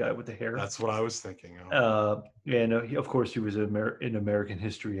 is the guy with the hair. That's what I was thinking of. And of course, he was in American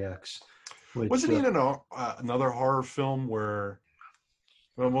History X, which Wasn't he in another horror film where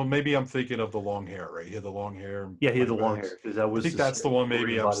Well, maybe I'm thinking of the long hair, right? He had the long hair and Yeah, he had body the long bags. hair because that I was think the that's the one. Maybe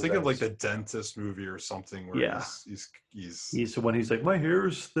Korean I was body thinking of like bags. the dentist movie or something where Yeah, he's he's the one. He's like, my hair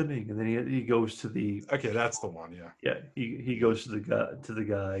is thinning, and then he goes to the okay. That's the one. Yeah, yeah he goes to the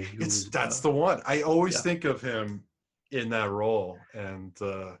guy it's who's that's the one. I always yeah think of him in that role, and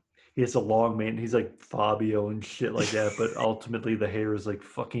he has a long mane. He's like Fabio and shit like that, but ultimately the hair is like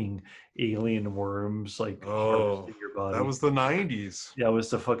fucking alien worms like oh, harvesting your that body. was the '90s. Yeah, it was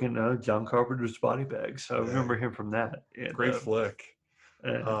the fucking John Carpenter's body bags. I Yeah, remember him from that. And great flick.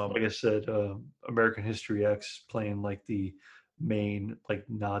 like I said, American History X playing like the main like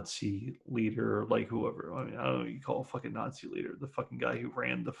Nazi leader, like whoever. I mean, I don't know what you call a fucking Nazi leader, the fucking guy who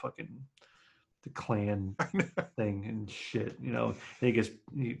ran the Klan thing and shit. You know, and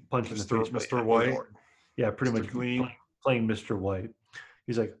he punched in the face by Mr. Edward White, Norton. Yeah, pretty Mr. much Clean. playing Mr. White.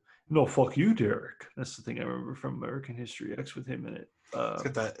 He's like, no, fuck you, Derek. That's the thing I remember from American History X with him in it.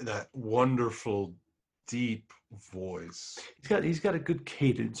 He's got that wonderful deep voice He's got a good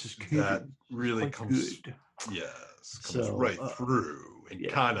cadence. His that cadence is really quite comes, good. yes, comes So right through and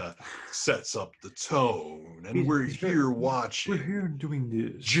yeah, kind of sets up the tone. And he's, we're he's very, here we're watching here doing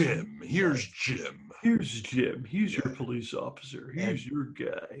this. Jim. Yeah, Here's Jim. here's Jim. He's Yeah. your police officer. And He's your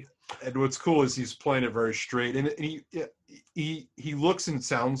guy. and what's cool is he's playing it very straight, and he looks and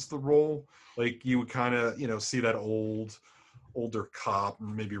sounds the role like you would kind of see that older cop,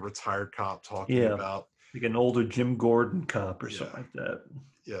 maybe retired cop talking Yeah, about like an older Jim Gordon cop or yeah something like that.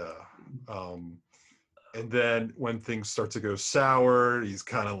 yeah and then when things start to go sour, he's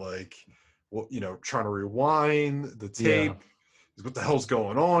kind of like, well, trying to rewind the Yeah, tape. What the hell's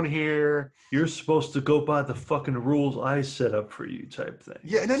going on here? you're supposed to go by the fucking rules I set up for you, type thing.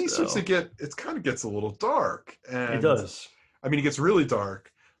 Yeah, and then he starts to So get, it kind of gets a little dark. it And does. I mean, it gets really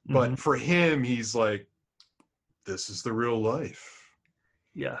dark, Hmm. but for him, he's like, this is the real life.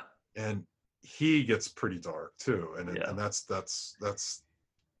 Yeah, And he gets pretty dark too. yeah. And that's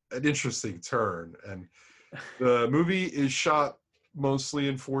an interesting turn. And the movie is shot mostly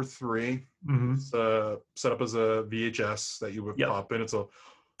in 4:3. Hmm. It's set up as a VHS that you would Yep. pop in. It's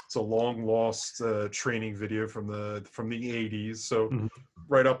a long lost training video from the 80s, so Hmm.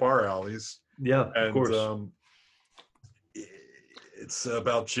 right up our alleys. Yeah, of And course. it's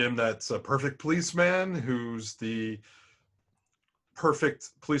about Jim, that's a perfect policeman, who's the perfect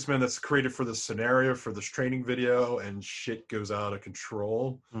policeman that's created for this scenario, for this training video, and shit goes out of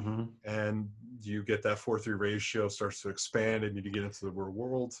control. Hmm. And you get that 4:3 ratio starts to expand, and you get into the real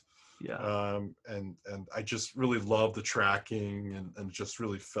world. Yeah. And I just really love the tracking, and just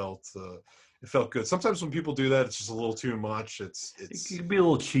really felt it felt good. Sometimes when people do that, it's just a little too much. It It's could be a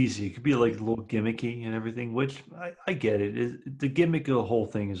little cheesy. It could be like a little gimmicky and everything, which I get it. The gimmick of the whole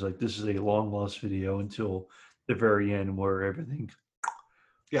thing is like this is a long lost video until the very end where everything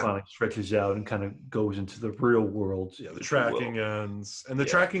yeah finally stretches out and kind of goes into the real world, yeah the if you will. tracking ends, and the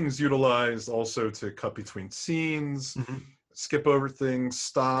Yeah. tracking is utilized also to cut between scenes, Hmm. skip over things,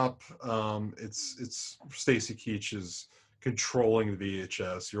 stop. It's Stacy Keach is controlling the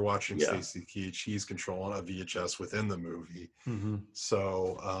VHS. You're watching Yeah. Stacy Keach. He's controlling a VHS within the movie. Hmm. So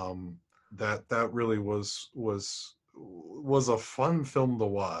that really was a fun film to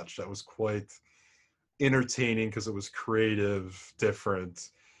watch. That was quite entertaining because it was creative,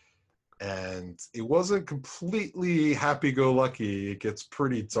 different, and it wasn't completely happy-go-lucky. It gets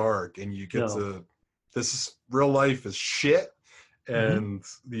pretty dark, and you get No. to, this is real life is shit, Hmm. and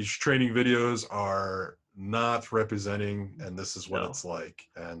these training videos are not representing, and this is what No. it's like.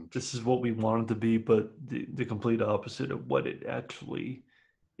 And This is what we wanted to be, but the complete opposite of what it actually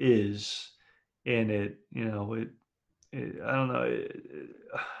is. And I don't know.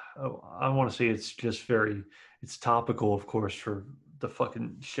 I want to say it's just it's topical, of course, for the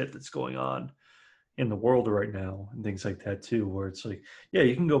fucking shit that's going on in the world right now and things like that too, where it's like, yeah,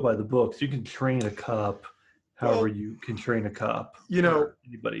 you can go by the books. You can train a cop however well, you can train a cop you know, or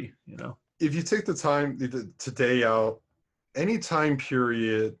anybody. if you take the time today out, any time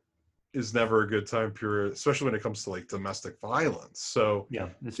period is never a good time period, especially when it comes to like domestic violence. So Yeah,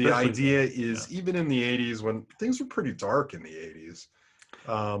 the especially idea yeah. is, even in the 80s, when things were pretty dark in the 80s,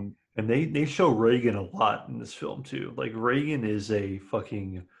 And they show Reagan a lot in this film too. Like Reagan is a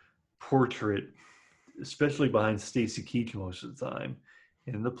fucking portrait, especially behind Stacy Keach most of the time,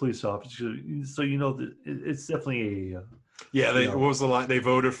 and the police officer. So that it's definitely a yeah, you what know was the line? They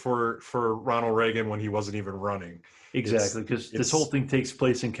voted for Ronald Reagan when he wasn't even running. exactly It's because this whole it's thing takes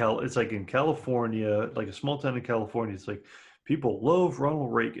place in It's like in California, like a small town in California. It's like people love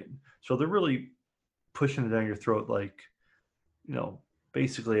Ronald Reagan, so they're really pushing it down your throat. Like you know,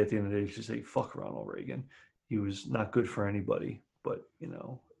 basically at the end of the day, you should say fuck Ronald Reagan. He was not good for anybody. but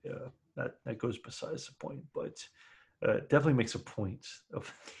that goes besides the point. But definitely makes a point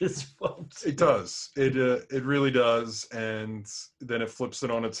of this film. It does. It really does. And then it flips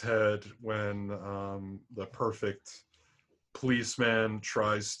it on its head when the perfect policeman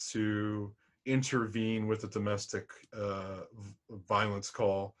tries to intervene with a domestic violence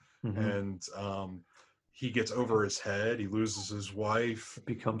call, Mm-hmm. and he gets over his head. He loses his wife.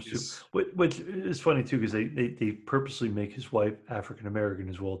 Becomes too, He's- which is funny too, because they purposely make his wife African American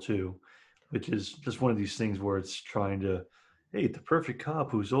as well too, which is just one of these things where it's trying to, hey, the perfect cop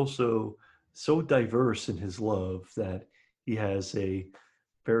who's also so diverse in his love that he has a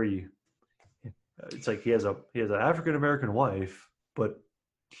very, it's like he has an African American wife, but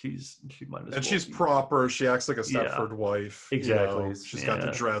she might as and well she's be, proper. She acts like a yeah, Stepford wife. exactly, She's got the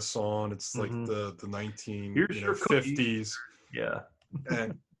yeah. dress on. It's like Hmm. the 19 Here's your cookie, 50s, yeah,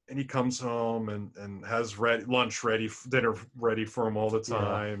 and he comes home and has lunch ready, dinner ready for him all the yeah,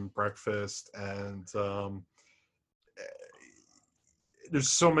 time, breakfast, and there's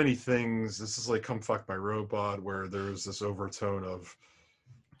so many things. This is like Come Fuck My Robot, where there's this overtone of,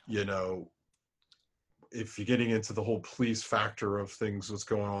 you know, if you're getting into the whole police factor of things what's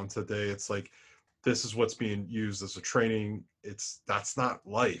going on today, it's like this is what's being used as a training. That's not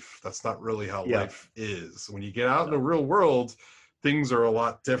life. That's not really how yeah, life is. When you get out in the no, real world, things are a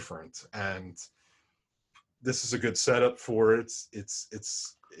lot different, and this is a good setup for it. It's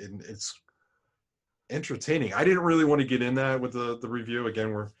entertaining. I didn't really want to get in that with the review.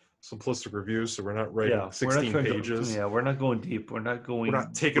 Again, we're simplistic reviews, so we're not writing yeah. We're not 16 trying to, pages. yeah, we're not going deep. We're not We're not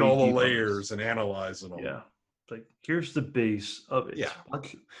going taking way all the deep on this. layers and analyzing them. Yeah. It's like, here's the base of it. Yeah.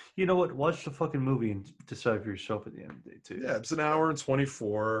 You know what? Watch the fucking movie and decide for yourself at the end of the day, too. Yeah, it's an hour and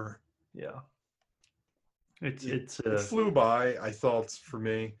 24. Yeah. It's, it, it's, it uh, flew by. I thought for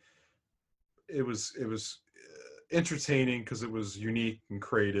me, it was entertaining because it was unique and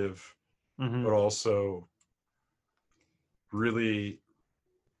creative, but mhm. also really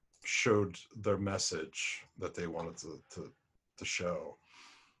showed their message that they wanted to show.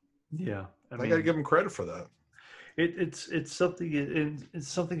 Yeah. I I got to mean, give them credit for that. it's something, it's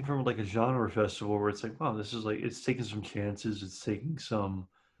something from like a genre festival where it's like, wow, this is like, it's taking some chances. It's taking some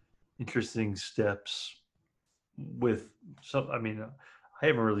interesting steps with some, I mean, I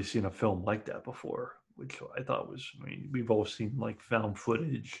haven't really seen a film like that before, which I thought was, I mean, we've all seen like found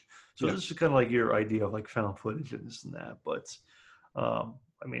footage. So Yeah, this is kind of like your idea of like found footage and this and that. But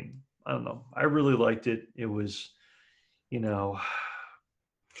I mean, I don't know. I really liked it. It was, you know,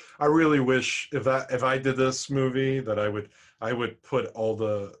 I really wish if I did this movie that I would put all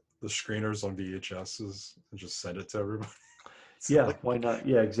the screeners on VHSs and just send it to everybody. It's yeah, like, why not?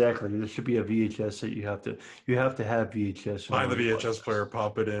 Yeah, exactly. There should be a VHS that you have to have VHS in find the order to watch VHS this. player,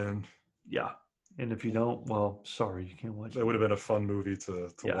 pop it in. Yeah. And if you don't, well, sorry, you can't watch That it. would have been a fun movie to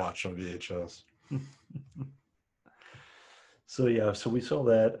Yeah. watch on VHS. So yeah, so we saw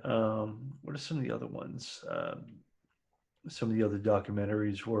that. What are some of the other ones? Some of the other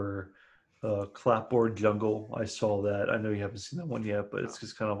documentaries were Clapboard Jungle. I saw that. I know you haven't seen that one yet, but it's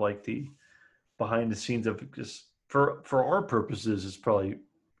just kind of like the behind the scenes of it. Just for our purposes, it's probably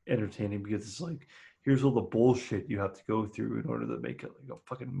entertaining because it's like here's all the bullshit you have to go through in order to make it like a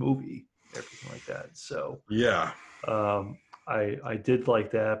fucking movie, everything like that. So Yeah, I did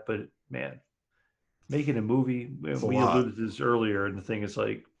like that, but man, making a movie, it's a we lot. alluded to this earlier, and the thing is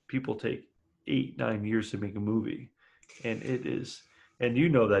like people take 8, 9 years to make a movie, and it is, and you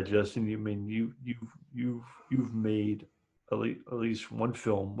know that, Justin. You mean you've made at least one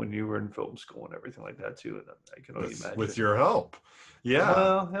film when you were in film school and everything like that too, and I can only With imagine. your help. Yeah,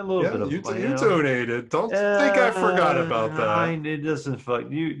 Well, a little yeah, bit of my, you donated. Don't think I forgot about that. it doesn't fuck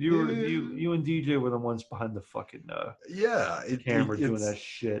Yeah, you and DJ were the ones behind the fucking yeah, camera doing that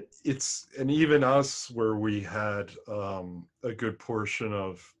shit. it's and even us where we had a good portion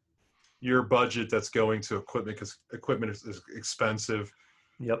of your budget that's going to equipment because equipment is expensive.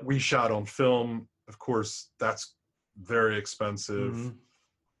 Yep. We shot on film, of course. That's very expensive Hmm.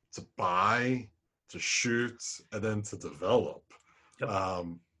 to buy, to shoot, and then to develop. Yep.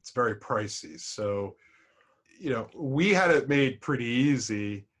 It's very pricey. So, we had it made pretty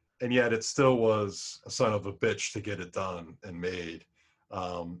easy, and yet it still was a son of a bitch to get it done and made,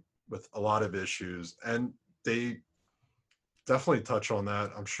 with a lot of issues. And they definitely touch on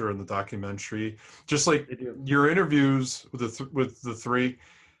that, I'm sure, in the documentary. Just like They do. your interviews with the three,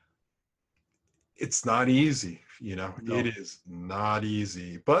 it's not easy. It No. is not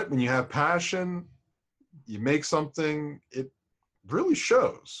easy. But when you have passion, you make something, it really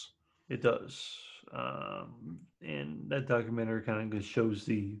shows. It does. And that documentary kind of shows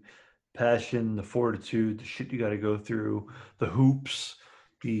passion, the fortitude, the shit you got to go through, the hoops,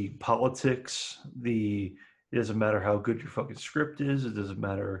 the politics, it doesn't matter how good your fucking script is, it doesn't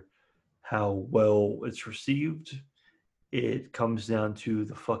matter how well it's received. It comes down to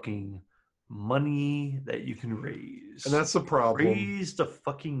the fucking money that you can And raise. that's a problem. Raise the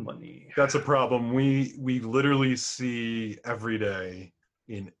fucking money. That's a problem. We literally see every day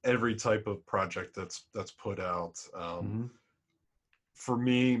in every type of project that's put out. Mhm. For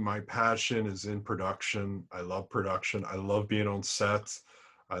me, my passion is in production. I love production. I love being on set.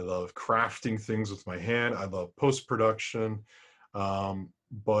 I love crafting things with my hand. I love post production.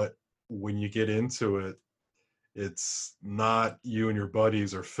 But when you get into it, it's not you and your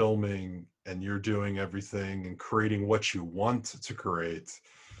buddies are filming and you're doing everything and creating what you want to create.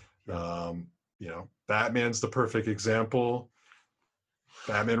 Yeah. Batman's the perfect example.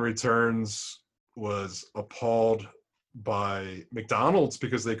 Batman Returns was appalled by McDonald's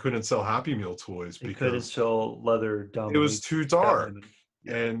because they couldn't sell Happy Meal toys They couldn't because sell leather it was dominate too dark. Catwoman.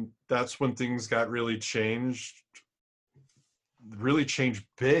 Yeah. And that's when things got really changed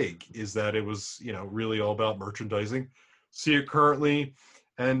big, is that it was, really all about merchandising. See it currently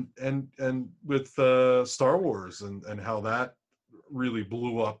and with Star Wars and how that really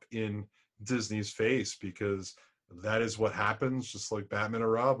blew up in Disney's face, because that is what happens, just like Batman or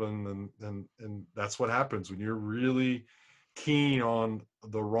Robin, and that's what happens when you're really keen on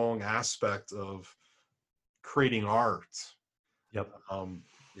the wrong aspect of creating art. Yep.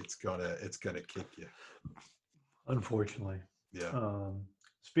 It's gonna kick you. Unfortunately. Yeah.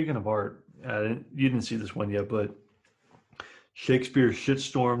 Speaking of art, you didn't see this one yet, but Shakespeare's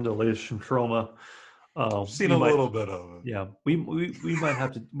Shitstorm, the latest from Troma. I've seen a little bit of it. Yeah, we might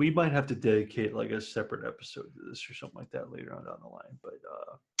have to dedicate like a separate episode to this or something like that later on down the line. But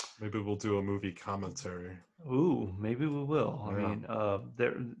maybe we'll do a movie commentary. Ooh, maybe we will. Yeah. I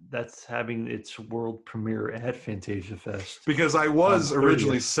mean, that's having its world premiere at Fantasia Fest. Because I was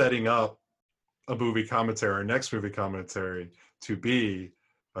originally setting up a movie commentary, our next movie commentary, to be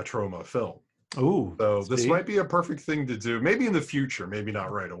a Troma film. Ooh, so this might be a perfect thing to do. Maybe in the future, maybe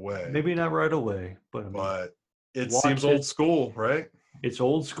not right away. Maybe not right away, but I mean, it seems old school, right? It's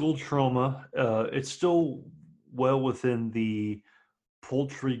old school Troma. It's still well within the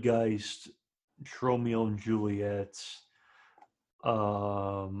Poultrygeist, Romeo and Juliet.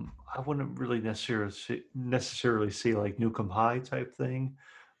 I wouldn't really necessarily say like Nukem High type thing,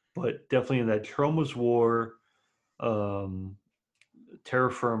 but definitely in that Troma's War,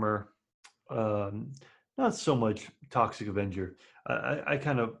 Terra Firma, not so much Toxic Avenger. I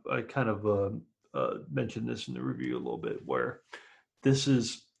kind of mentioned this in the review a little bit, where this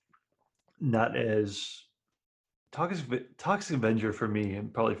is not as Toxic Avenger for me,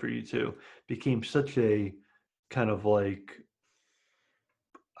 and probably for you too, became such a kind of like,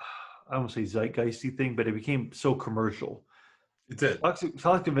 I don't want to say zeitgeisty thing, but it became so commercial. It did.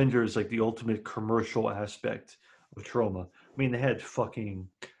 Toxic Avenger is like the ultimate commercial aspect of Troma. I mean, they had fucking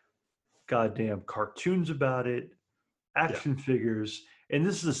goddamn cartoons about it, action figures, and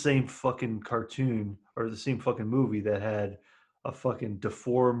this is the same fucking cartoon or the same fucking movie that had a fucking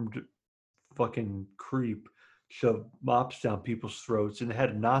deformed fucking creep shove mops down people's throats, and it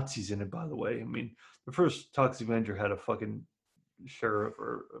had Nazis in it, by the way. I mean, the first Toxic Avenger had a fucking sheriff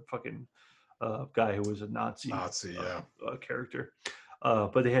or a fucking guy who was a Nazi character.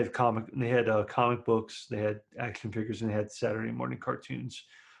 But they had comic books, they had action figures, and they had Saturday morning cartoons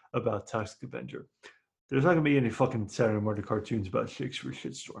about Toxic Avenger. There's not gonna be any fucking Saturday morning cartoons about Shakespeare's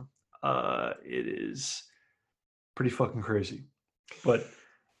Shitstorm. It is pretty fucking crazy, but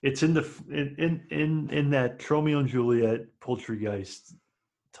it's in that Romeo and Juliet Poultrygeist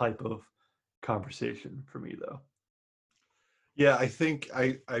type of conversation for me, though. Yeah, I think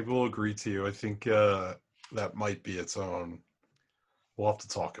I will agree to you. I think that might be its own. We'll have to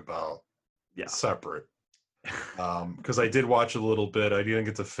talk about separate. Because I did watch a little bit. I didn't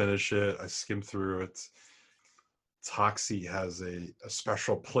get to finish it. I skimmed through it. Toxie has a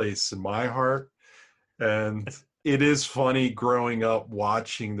special place in my heart. And it is funny growing up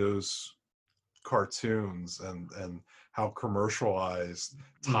watching those cartoons and how commercialized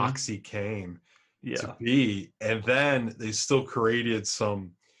Toxie came to be. And then they still created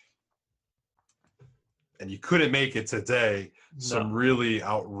some, and you couldn't make it today, some really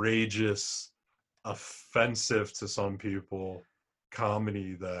outrageous, offensive to some people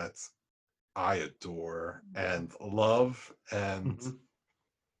comedy that I adore and love, and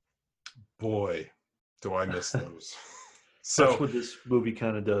boy, do I miss those. So that's what this movie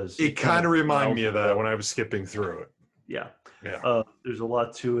kind of does. It kind of reminded me of that when I was skipping through it. Yeah. There's a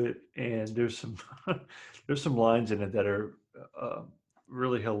lot to it, and there's some there's some lines in it that are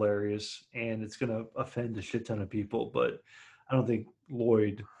really hilarious, and it's gonna offend a shit ton of people. But I don't think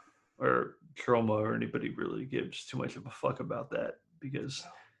Lloyd or Trauma or anybody really gives too much of a fuck about that because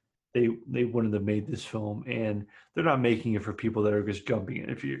they wouldn't have made this film, and they're not making it for people that are just jumping in.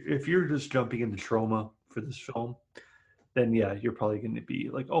 If you're just jumping into Trauma for this film, then yeah, you're probably going to be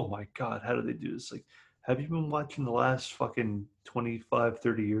like, oh my god, how did they do this? Like, have you been watching the last fucking 25,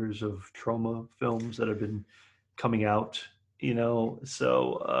 30 years of Trauma films that have been coming out?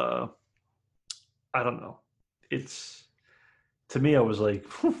 So I don't know. It's to me, I was like,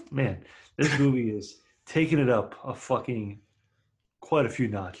 man, this movie is taking it up a fucking quite a few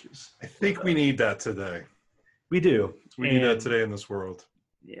notches. I think we need that today. We do. We need that today in this world.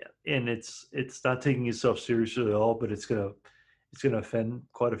 Yeah, and it's not taking itself seriously at all, but it's gonna offend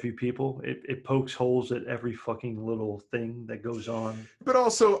quite a few people. It pokes holes at every fucking little thing that goes on. But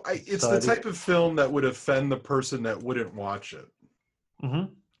also, it's the type of film that would offend the person that wouldn't watch it.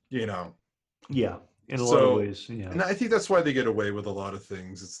 Mm-hmm. Yeah, in a lot of ways. Yeah, and I think that's why they get away with a lot of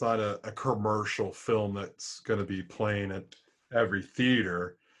things. It's not a commercial film that's going to be playing at every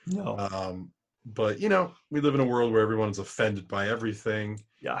theater. No. But we live in a world where everyone's offended by everything.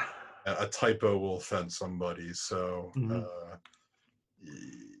 Yeah. A typo will offend somebody. So mm-hmm.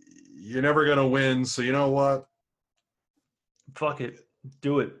 You're never going to win. So you know what? Fuck it.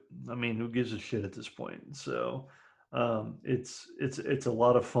 Do it. I mean, who gives a shit at this point? So it's a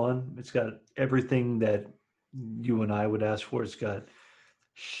lot of fun. It's got everything that you and I would ask for. It's got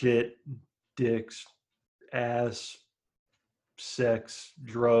shit, dicks, ass, sex,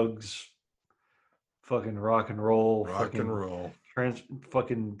 drugs, fucking rock and roll,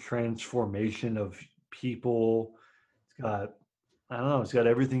 fucking transformation of people. It's got, I don't know, it's got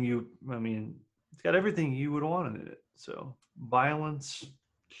everything it's got everything you would want in it. So violence,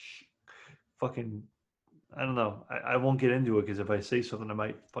 fucking, I don't know. I won't get into it because if I say something, I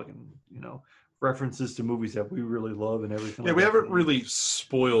might fucking, references to movies that we really love and everything. Yeah, we haven't really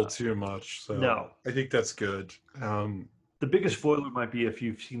spoiled too much. So no, I think that's good. The biggest spoiler might be if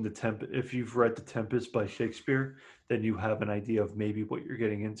you've seen if you've read The Tempest by Shakespeare, then you have an idea of maybe what you're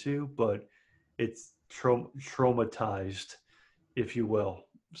getting into, but it's traumatized, if you will.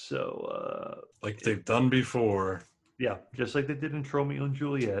 So, like they've done before. Yeah, just like they did in Romeo and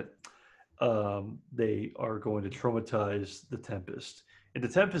Juliet, they are going to traumatize The Tempest. And The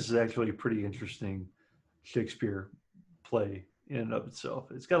Tempest is actually a pretty interesting Shakespeare play in and of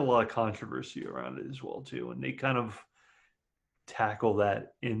itself. It's got a lot of controversy around it as well, too, and they kind of tackle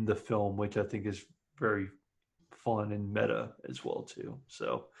that in the film, which I think is very fun and meta as well too.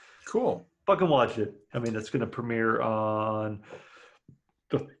 So cool. Fucking watch it. I mean, it's going to premiere on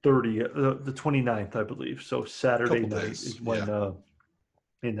the 30th, the 29th, I believe. So Saturday night is when,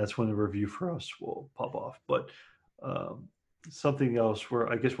 and that's when the review for us will pop off. But something else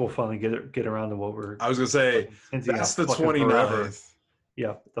where I guess we'll finally get around to what we're. I was going to say that's the 29th.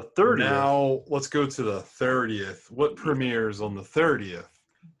 Yeah, the 30th. Now let's go to the 30th. What premieres on the 30th?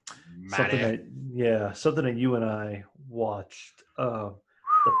 Something that you and I watched.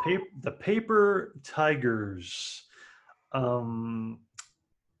 The Paper Tigers. From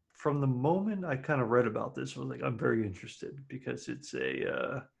the moment I kind of read about this, I was like, I'm very interested because it's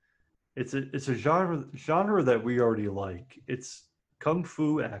a genre that we already like. It's kung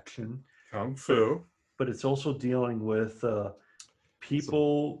fu action. But it's also dealing with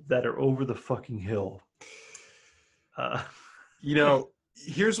people that are over the fucking hill.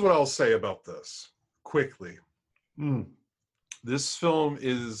 Here's what I'll say about this quickly. This film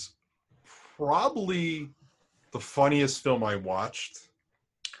is probably the funniest film I watched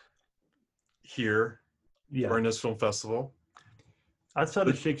here during this film festival. Outside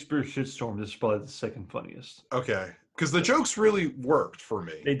of Shakespeare Shitstorm, this is probably the second funniest. Okay. Because the jokes really worked for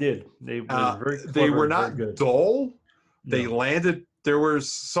me. They did. They were very clever, they were not dull. They landed. There were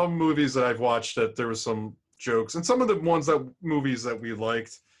some movies that I've watched that there was some jokes, and some of the movies that we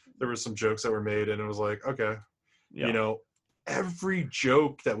liked, there were some jokes that were made, and it was like, okay, every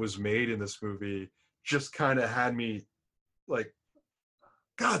joke that was made in this movie just kind of had me like,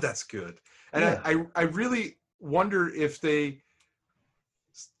 God, that's good. And I really wonder if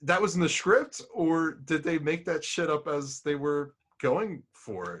that was in the script, or did they make that shit up as they were going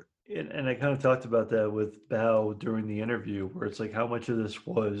for it? And I kind of talked about that with Bao during the interview, where it's like how much of this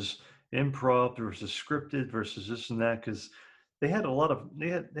was improv versus scripted versus this and that, because they had they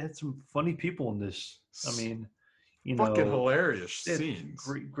had some funny people in this. I mean, fucking hilarious scenes.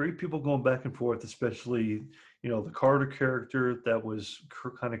 Great people going back and forth, especially the Carter character that was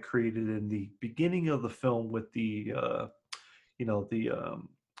kind of created in the beginning of the film with the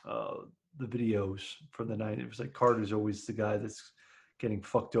videos from the 90s. It was like Carter's always the guy that's getting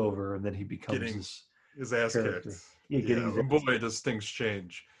fucked over, and then he becomes Getting this his ass kicked. character. Yeah, getting Yeah, his and ass boy, kicked. does things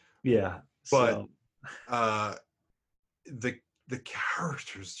change. Yeah. But So uh, the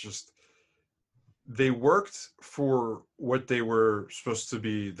characters just, they worked for what they were supposed to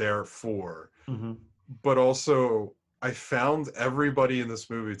be there for, mhm. but also I found everybody in this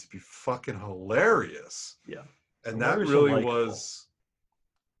movie to be fucking hilarious, Yeah. and that Hilarious and really likable. was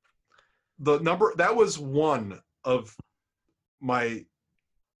the number. That was one of my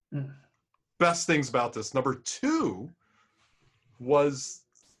Mm. best things about this. Number two was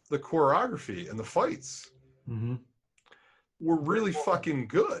the choreography and the fights Mhm. were Very really well done. fucking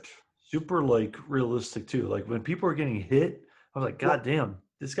good. Super like realistic too. Like when people are getting hit, I was like, God Well, damn,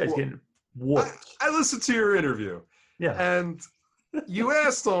 this guy's well, getting whooped. I listened to your interview, Yeah. and you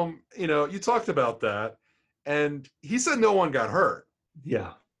asked him, you talked about that, and he said no one got hurt.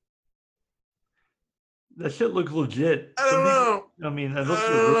 Yeah. That shit looked legit. I Some don't people, know. I mean, I I looked at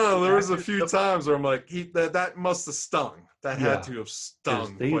don't really know. good There was a actors. few times where I'm like, that must have stung. That had Yeah. to have Because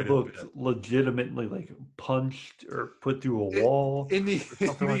stung they quite a looked bit. legitimately like punched or put through a It, wall in the or in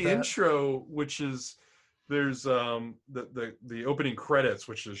something like the that. intro, which is there's the opening credits,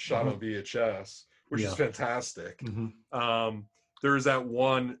 which is shot Mhm. on VHS, which is Yeah. fantastic. Hmm. There is that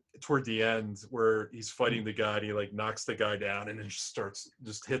one toward the end where he's Mm. fighting the guy and he like knocks the guy down and then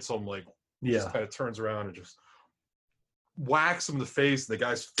just hits him, like just Yeah. kind of turns around and just whacks him in the face, and the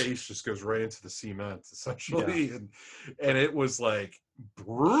guy's face just goes right into the cement Yeah. essentially. And it was like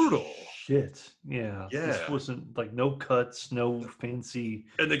brutal. Shit. Yeah. This Yeah. wasn't like no cuts, no fancy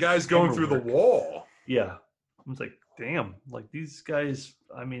And the guy's going camera through the work. wall. Yeah. I was like, damn, like these guys,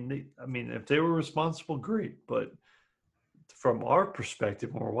 I mean, if they were responsible, great. But from our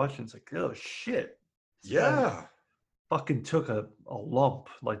perspective, when we're watching, it's like, oh shit, this guy Yeah. fucking took a lump.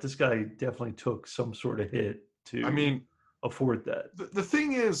 Like this guy definitely took some sort of hit I to mean, afford that. the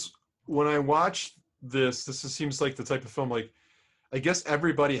thing is, when I watched seems like the type of film, like, I guess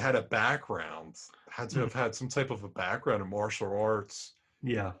everybody had a background, had to Mm. have had some type of a background in martial arts,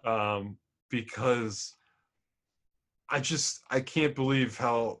 Yeah. because I can't believe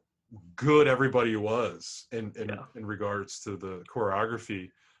how good everybody was Yeah. in regards to the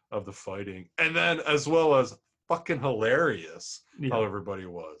choreography of the fighting, and then as well as fucking hilarious how Yeah. everybody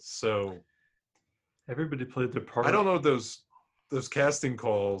was. So Everybody played their I don't part. know what those casting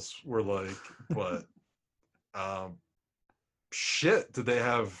calls were like, but um, shit, did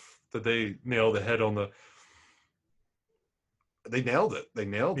they nail the head on the? They nailed it. They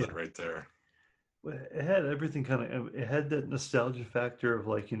nailed it Yeah. right there. It had everything kind of, it had that nostalgia factor of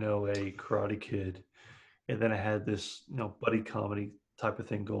like, a Karate Kid. And then it had this, buddy comedy type of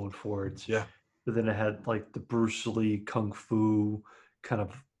thing going for it. Yeah. But then it had like the Bruce Lee kung fu kind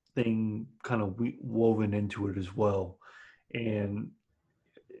of thing kind of woven into it as well. And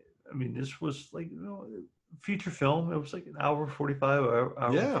I mean, this was like, feature film. It was like an hour 45, hour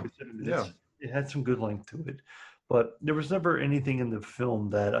and Yeah. 47 Yeah. minutes. It had some good length to it. But there was never anything in the film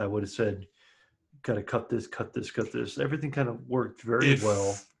that I would have said, gotta cut this, cut this, cut this. Everything kind of worked very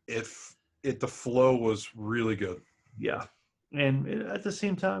well. The flow was really good. Yeah. And at the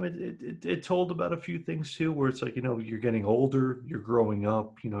same time, it told about a few things too, where it's like, you're getting older, you're growing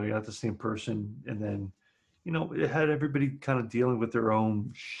up, you're not the same person. And then, it had everybody kind of dealing with their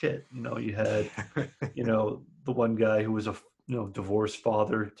own shit. You had, the one guy who was a, divorced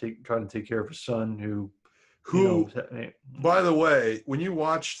father trying to take care of his son who, Who, eh, by the way, when you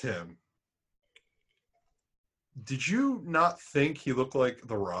watched him, did you not think he looked like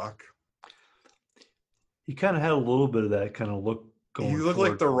The Rock? he kind of had a little bit of that kind of look He going looked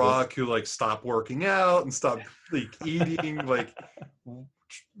like forward The to it. Rock, who like stopped working out and stopped like eating. Like,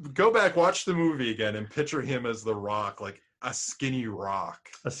 go back, watch the movie again, and picture him as The Rock, like a skinny Rock.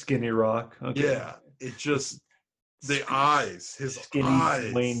 A skinny Rock. Okay. Yeah, it just the eyes, his Skinny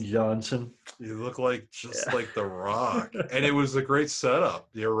Dwayne eyes. Johnson. You look like just Yeah. like The Rock, and it was a great setup.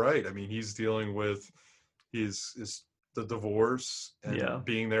 You're right. I mean, he's dealing with his the divorce and Yeah.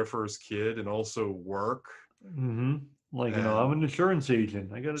 being there for his kid, and also work Mm-hmm. Like, I'm and an insurance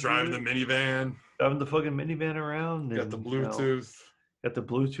agent. I got to do driving the this. minivan. Driving the fucking minivan around Got the and, Bluetooth. got the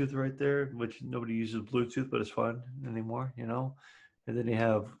Bluetooth right there, which nobody uses Bluetooth, but it's fun anymore. And then you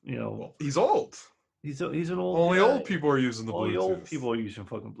have, Well, he's old. he's an old Only guy. old people are using the Only old Bluetooth. people are using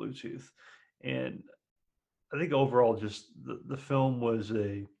fucking Bluetooth. And I think overall, just the film was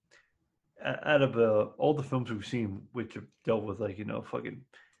out of all the films we've seen, which have dealt with like, fucking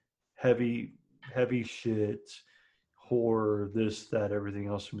heavy, heavy shit, horror, this, that, everything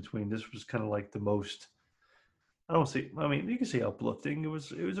else in between. This was kind of like the most. I don't see. I mean, you can say uplifting. It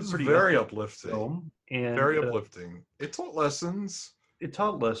was a It was pretty very uplifting uplifting. film, and Very uplifting. It taught lessons. it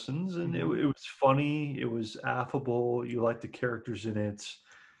taught lessons, and it was funny. It was affable. You liked the characters in it.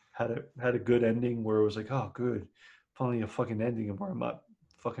 Had a good ending where it was like, oh, good, finally a fucking ending where I'm not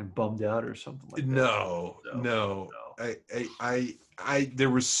fucking bummed out or something like that. No, So no. no, There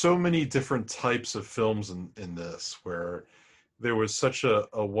was so many different types of films in this where there was such a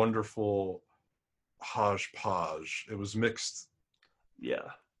wonderful hodgepodge. It was mixed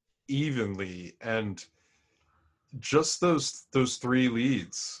yeah, evenly, and just those three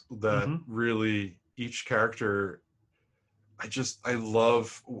leads that hmm really each character. I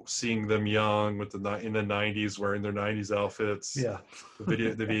love seeing them young with in the 90s wearing their 90s outfits, yeah.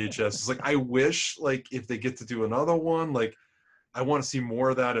 the VHS. It's like I wish like if they get to do another one, like I want to see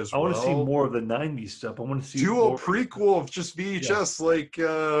more of that as I want to see well. more of the '90s stuff. I want to see Do a more. prequel of just Yeah, VHS, like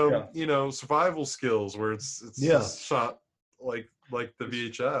yeah, survival skills, where it's yeah. just shot like the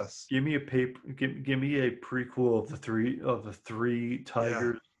Just VHS. give me a paper. Give me a prequel of the three Yeah,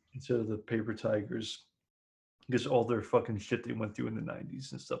 tigers instead of the paper tigers, because all their fucking shit they went through in the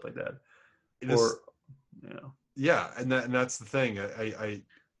 '90s and stuff like that. this Or you know, yeah, and that's the thing.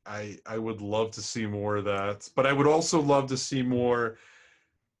 I would love to see more of that, but I would also love to see more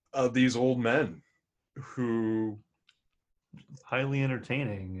of these old men who highly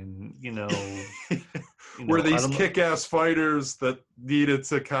entertaining, and were I these don't know. kick-ass fighters that needed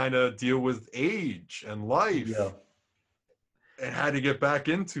to kind of deal with age and Yeah. life and had to get back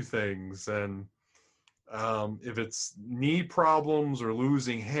into things. And if it's knee problems or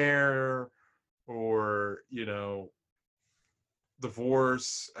losing hair or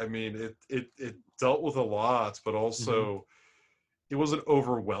divorce, I mean it dealt with a lot, but hmm also it wasn't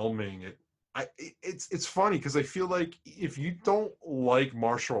overwhelming. It's funny because I feel like if you don't like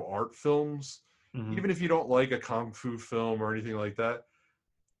martial art films, hmm even if you don't like a kung fu film or anything like that,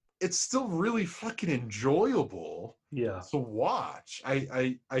 it's still really fucking enjoyable Yeah. to watch.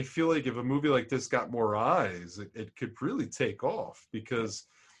 I feel like if a movie like this got more eyes, it could really take off Yeah. because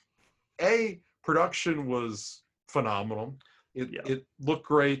a production was phenomenal. It Yeah. it looked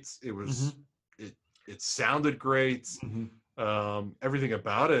great. hmm It it sounded great. hmm Everything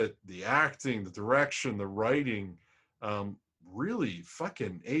about it, the acting, the direction, the writing, really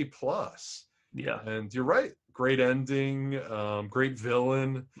fucking A plus. Yeah. And you're right, great ending, great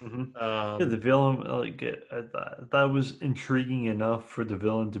villain. hmm Yeah. The Um, villain, like, that was intriguing enough for the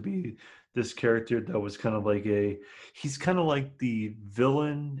villain to be this character that was kind of like he's kind of like the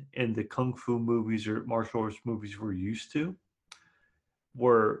villain in the kung fu movies or martial arts movies we're used to.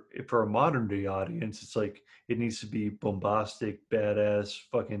 Where for a modern day audience, it's like it needs to be bombastic, badass,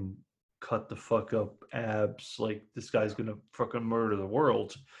 fucking cut the fuck up abs, like this guy's gonna fucking murder the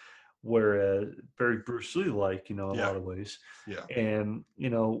world. Whereas very Bruce Lee like, in a yeah, lot of ways. yeah, And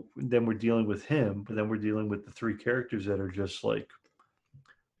then we're dealing with him, but then we're dealing with the three characters that are just like,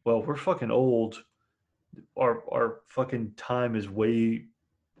 well, we're fucking old. Our fucking time is way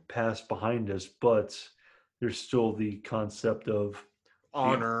past behind us, but there's still the concept of the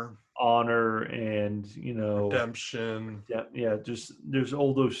honor, honor and redemption, yeah, yeah, just there's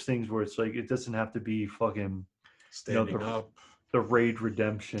all those things where it's like it doesn't have to be fucking standing the up. raid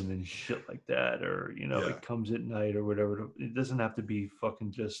redemption and shit like that, or Yeah, it comes at night or whatever. It doesn't have to be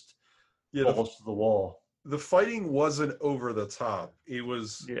fucking just yeah. balls to the wall. The fighting wasn't over the top.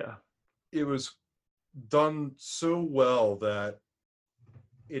 Yeah. It was done so well that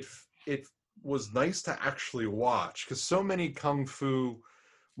it it was nice to actually watch because so many kung fu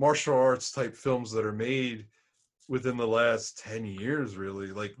martial arts type films that are made within the last 10 years really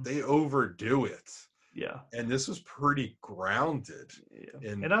like they overdo it, Yeah. and this was pretty grounded Yeah.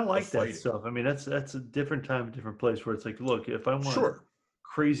 in And I the like that fighting. stuff. I mean, that's a different time, different place where it's like, look, if I want Sure.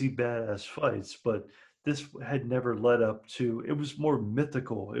 crazy badass fights, but this had never led up to, it was more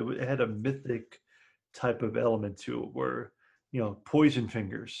mythical. It had a mythic type of element to it where, poison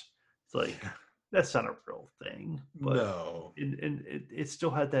fingers. It's like, that's not a real thing, but No, it still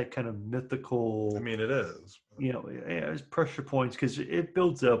had that kind of I mythical, mean it is. yeah, it's pressure points because it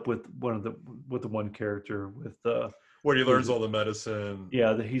builds up with with the one character with Where he who is learns all the medicine.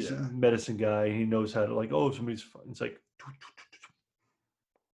 yeah, that he's a Yeah, medicine guy. He knows how to like, oh, somebody's. It's like,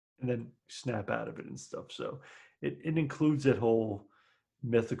 and then snap out of it and stuff. So it includes that whole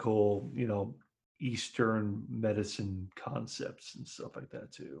mythical, Eastern medicine concepts and stuff like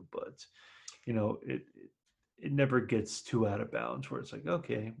that too. But it never gets too out of bounds where it's like,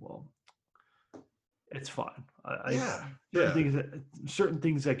 okay, well, it's fine. I yeah, certain yeah, things certain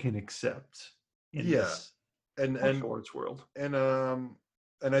things I can accept in yeah. this And martial arts world. and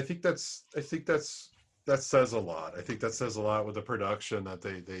and I think that says a lot. I think that says a lot with the production that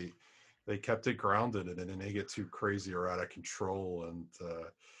they they kept it grounded, and then they get too crazy or out of control, and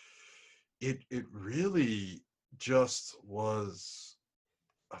it really just was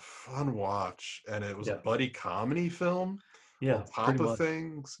a fun watch, and it was a Yeah. buddy comedy film Yeah. on Pretty top of much.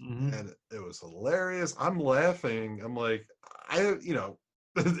 things, Hmm. and it was hilarious. I'm laughing. I'm like,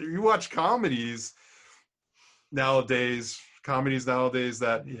 you watch comedies nowadays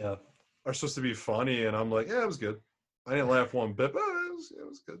that Yeah. are supposed to be funny, and I'm like, yeah, it was good. I didn't laugh one bit, but it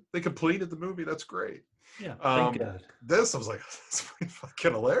was good. They completed the movie. That's great. Yeah. Thank God. This I was like, that's pretty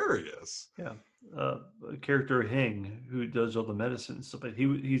fucking hilarious. Yeah. A character Hing who does all the medicine and stuff, but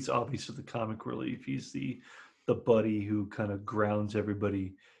he's obviously the comic relief. He's the buddy who kind of grounds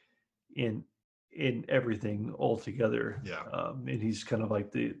everybody in everything all together. Yeah, And he's kind of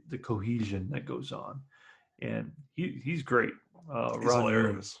like the cohesion that goes on. And he's great. he's Ron Moon,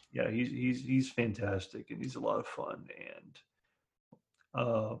 hilarious. yeah, he's fantastic, and he's a lot of fun. And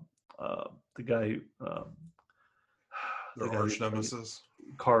uh, the guy, the Their guy who arch plays nemesis,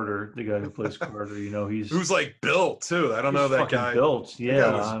 Carter, the guy who plays Carter, who's like built too. I don't he's know that fucking guy. built. That guy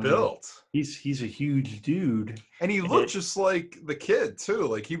Yeah, was I mean, built, he's a huge dude. and he And looked it, just like the kid too.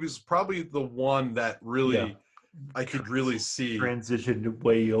 Like he was probably the one that yeah, really I could really see. transitioned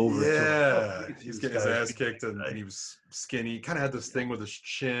way over to like, oh, Yeah, look at he's this getting his guy ass being kicked, that and guy. he was skinny. Kind of had this thing with his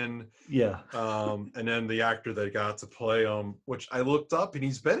chin. Yeah, And then the actor that got to play him, which I looked up, and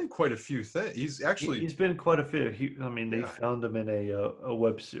he's been in quite a few things. He's actually, he's been quite a fit. I mean, they yeah, found him in a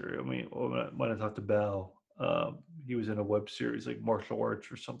web series. I mean, when I talked to Bao, he was in a web series like martial arts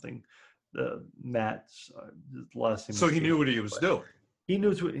or something. Matt's the last name so he knew escapes what me, he was but doing. he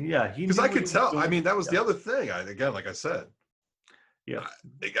knows what. Yeah, he Because knew I what he could was tell. I doing. mean, that was Yeah, the other thing. Again, like I said, yeah,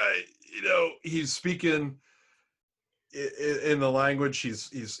 the guy, he's speaking in the language.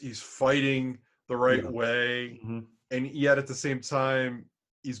 He's fighting the right yeah, way, hmm, and yet at the same time,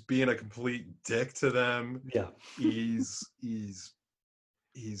 he's being a complete dick to them. yeah, He's he's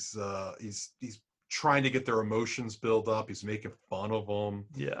trying to get their emotions built up. He's making fun of them.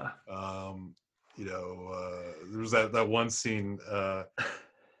 yeah, There was that one scene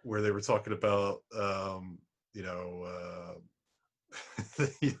where they were talking about you know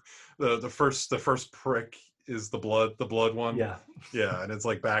the first prick is the blood one. yeah. Yeah, and it's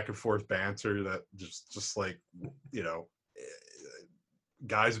like back and forth banter that just like you know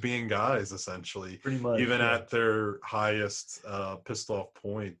guys being guys essentially, Pretty much. even Yeah, at their highest pissed off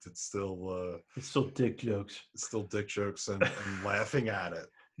point. it's still dick jokes. It's still dick jokes and laughing at it.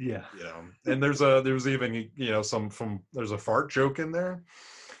 Yeah, And there's even there's a fart joke in there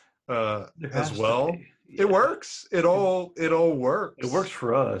there as has to well. be. It Yeah. works. It all works. It works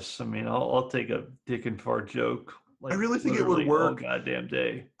for us. I mean, I'll take a dick and fart joke I like really think it would literally all work. goddamn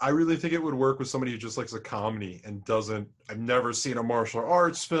day. I really think it would work with somebody who just likes a comedy and doesn't. I've never seen a martial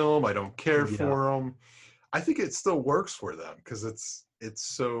arts film. I don't care Yeah, for them. I think it still works for them because it's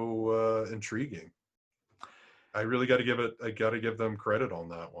so intriguing. I really got to give it. I got to give them credit on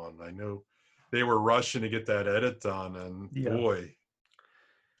that one. I know they were rushing to get that edit done, and yeah, boy,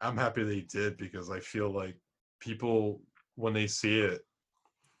 I'm happy they did because I feel like people when they see it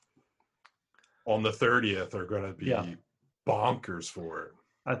on the 30th are going to yeah. be bonkers for it.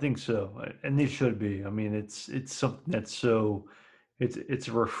 I think so, and they should be. I mean, it's something that's so it's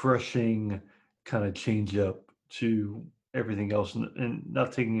a refreshing kind of change up to everything else, and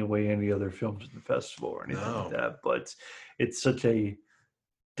not taking away any other films at the festival or anything like No, that. But it's such a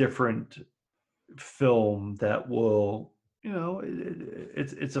different film that will,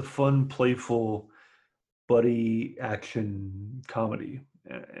 it's a fun, playful, buddy action comedy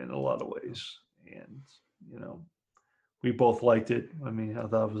in a lot of ways, and you know we both liked it. I mean, I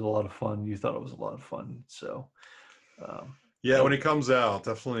thought it was a lot of fun. You thought it was a lot of fun. So, um, yeah, that when was, it comes out,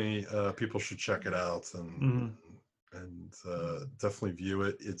 definitely people should check it out mhm, and definitely view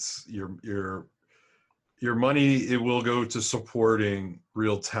it. It's your money. It will go to supporting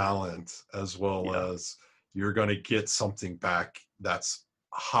real talent as well yeah, as you're going to get something back that's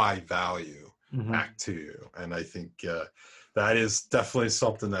high value mhm, back to you. And I think that is definitely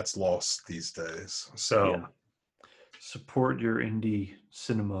something that's lost these days. So yeah. Support your indie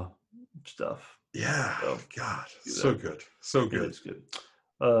cinema stuff. yeah, So God, do so that. good, so It good. is good.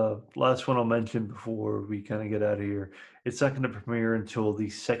 Last one I'll mention before we kind of get out of here. It's not going to premiere until the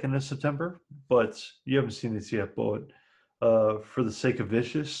 2nd of September, but you haven't seen this yet. But for the sake of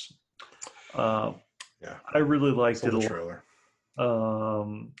Vicious, uh, Yeah, I really liked saw it a the lot. trailer.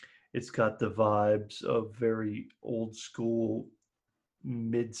 It's got the vibes of very old school,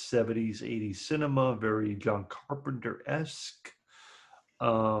 mid 70s, 80s cinema, very John Carpenter esque.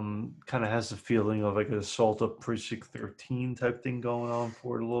 Kind of has the feeling of like an Assault of Precinct 13 type thing going on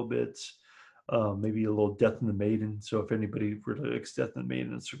for it a little bit. Maybe a little Death in the Maiden. So if anybody really likes Death in the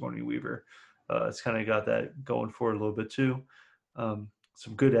Maiden and Sigourney Weaver, it's kind of got that going for it a little bit too.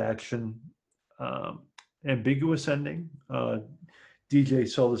 Some good action, um, ambiguous ending. DJ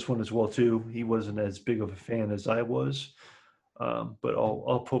saw this one as well too. He wasn't as big of a fan as I was, but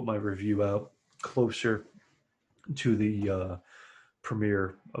I'll put my review out closer to the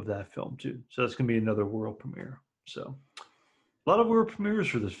premiere of that film too. So that's gonna be another world premiere. So a lot of world premieres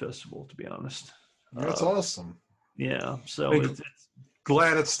for this festival, to be honest. That's awesome. Yeah, so I'm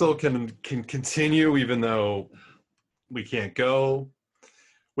glad it still can continue, even though we can't go,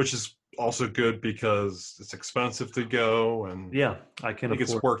 which is also good because it's expensive to go, and yeah, I can think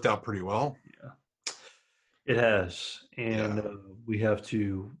afford. it's worked out pretty well. Yeah, it has, and Yeah. we have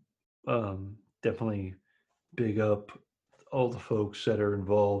to definitely big up all the folks that are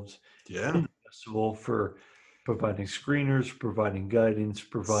involved Yeah. in the festival for providing screeners, providing guidance,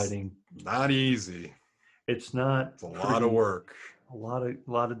 providing. Not easy. It's not It's a lot of pretty. work. A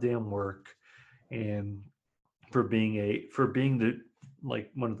lot of damn work, and for being the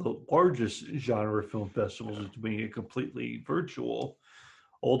like one of the largest genre film festivals is doing it completely virtual.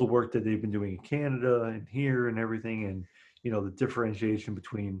 All the work that they've been doing in Canada and here and everything, and the differentiation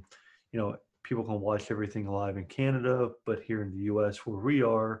between, people can watch everything live in Canada, but here in the U.S. where we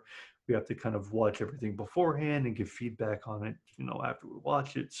have to kind of watch everything beforehand and give feedback on it, after we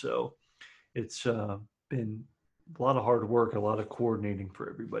watch it. So it's been a lot of hard work, a lot of coordinating for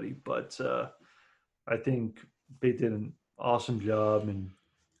everybody, but I think they did an awesome job, and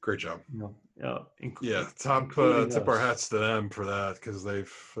Great job. Yeah, including tip our us. hats to them for that, because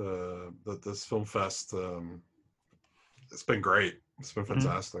they've this film fest. It's been great. It's been Mhm.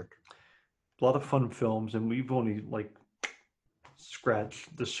 fantastic. A lot of fun films, and we've only like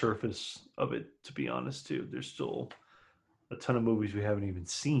scratched the surface of it. To be honest, too, there's still a ton of movies we haven't even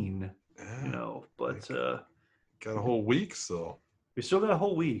seen. Yeah, But got a whole week still. we still got a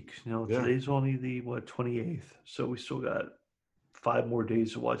whole week. Yeah. Today's only the 28th, so we still got 5 more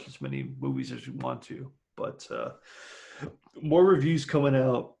days to watch as many movies as we want to. But more reviews coming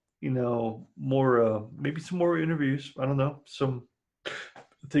out. More maybe some more interviews. I don't know. Some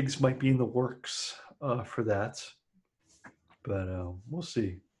things might be in the works for that, but we'll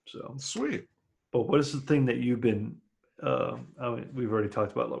see. So, Sweet. but what is the thing that you've been? I mean, we've already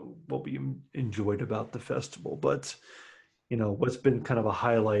talked about like, what we enjoyed about the festival, but what's been kind of a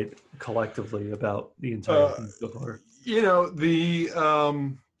highlight collectively about the entire Uh, thing so far?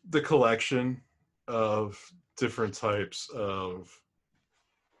 the collection of different types of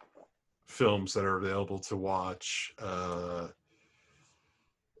films that are available to watch.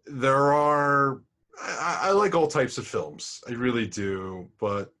 There are, I like all types of films. I really do,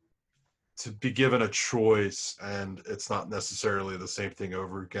 but to be given a choice and it's not necessarily the same thing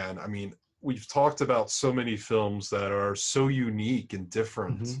over again. I mean, we've talked about so many films that are so unique and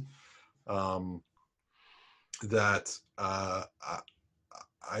different, Mm-hmm. um, that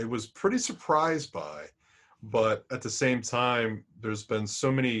I was pretty surprised by. But at the same time, there's been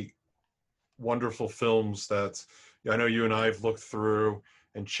so many wonderful films that I know you and I have looked through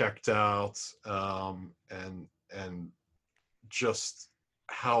and checked out, and just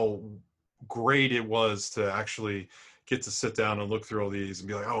how great it was to actually get to sit down and look through all these and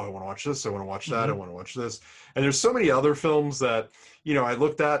be like, oh, I want to watch this, I want to watch that, I Mm-hmm. want to watch this. And there's so many other films that I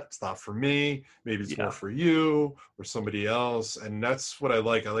looked at. It's not for me. Maybe it's more Yeah. for you or somebody else. And that's what I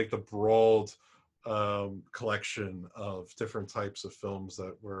like. I like the broad collection of different types of films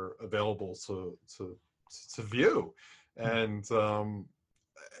that were available to view. And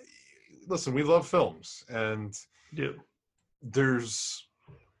listen, we love films, and Do. there's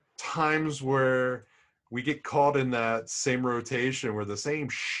times where we get caught in that same rotation where the same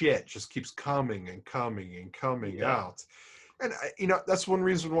shit just keeps coming and coming and coming Yeah. out. And that's one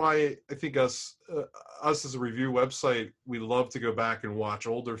reason why I think us as a review website, we love to go back and watch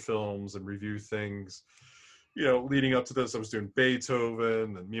older films and review things. Leading up to this, I was doing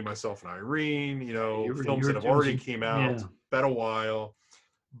Beethoven and Me, Myself, and Irene. You Films were that have doing already some. came Yeah. out, been a while,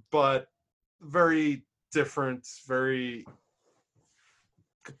 but very different, very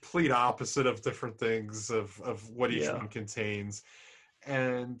complete opposite of different things of what each Yeah. one contains.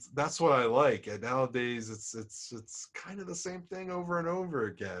 And that's what I like. And nowadays it's kind of the same thing over and over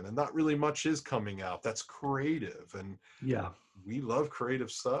again, and not really much is coming out that's creative, and Yeah. we love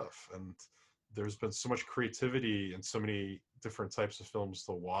creative stuff. And there's been so much creativity and so many different types of films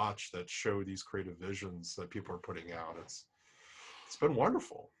to watch that show these creative visions that people are putting out. It's been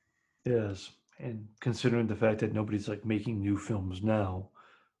wonderful. Yes. And considering the fact that nobody's like making new films now,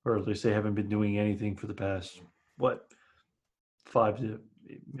 or at least they haven't been doing anything for the past what 5 to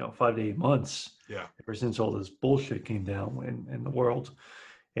 8 months, Yeah. ever since all this bullshit came down in the world,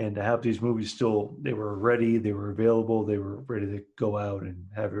 and to have these movies still, they were ready, they were available, they were ready to go out and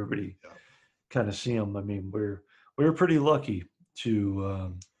have everybody Yeah. kind of see them. I mean, we're pretty lucky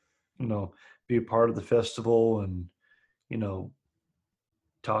to be a part of the festival, and you know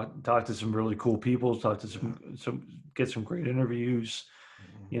talk to some really cool people, talk to some get some great interviews,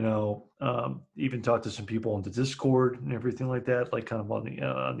 even talk to some people on the Discord and everything like that, like kind of on the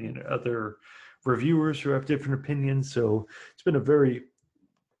other reviewers who have different opinions. So it's been a very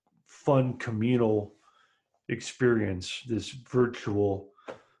fun communal experience, this virtual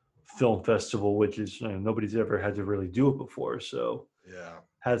film festival, which is nobody's ever had to really do it before. So Yeah.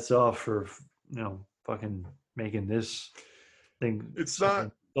 hats off for fucking making this thing. It's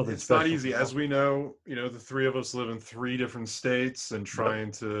something not special, easy. As we know, the three of us live in 3 different states, and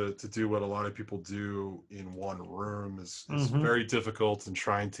trying to do what a lot of people do in one room is very difficult, and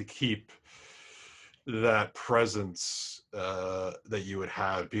trying to keep that presence that you would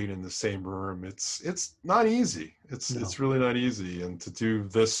have being in the same room. It's not easy. It's really not easy. And to do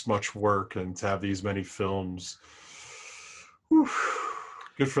this much work and to have these many films, whew,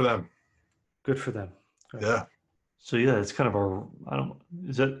 good for them. Good for them. Yeah. So yeah, it's kind of our.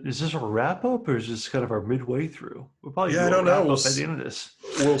 Is this a wrap up, or is this kind of our midway through? We'll probably I don't know. At the end of this.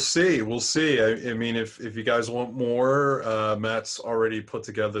 We'll see. I mean, if you guys want more, Matt's already put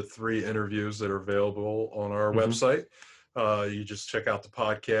together 3 interviews that are available on our website. You just check out the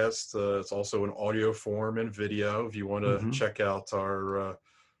podcast. It's also in audio form and video. If you want to check out our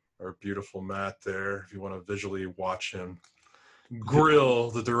beautiful Matt there, if you want to visually watch him grill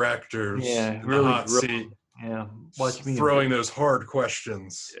the directors in the hot seat. Yeah, watch me throwing those hard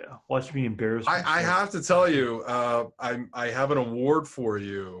questions. Yeah, watch me embarrass myself. I have to tell you, I have an award for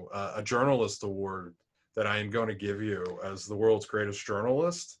you, a journalist award that I am going to give you as the world's greatest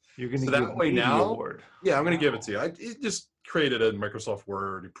journalist. You're going to give me the award. Yeah, I'm going to give it to you. I just created it in Microsoft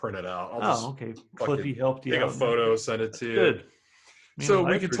Word. You print it out. Okay. Clippy helped you take out. A photo, send it to you. Good. So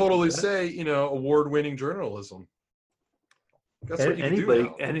we could totally say, award-winning journalism. That's what you anybody,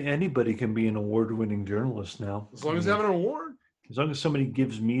 can do now. Anybody can be an award-winning journalist now. As long as you have an award. As long as somebody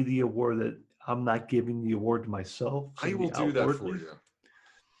gives me the award, that I'm not giving the award to myself. I will do that for you.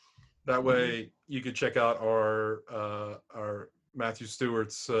 That way you could check out our Matthew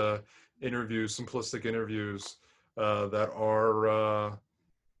Stewart's interviews, simplistic interviews that are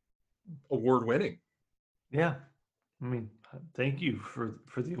award-winning. Yeah. I mean, thank you for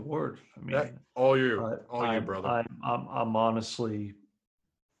the award. I mean, all you, brother. I'm honestly,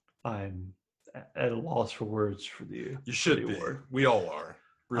 I'm at a loss for words for the. You should be. Award. We all are.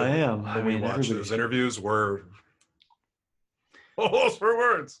 Really. I am. When we watch those interviews, we're a loss for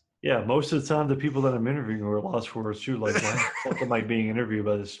words. Yeah, most of the time, the people that I'm interviewing are lost for words too. Like, I'm like being interviewed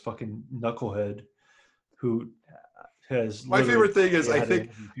by this fucking knucklehead who has. My favorite thing is, I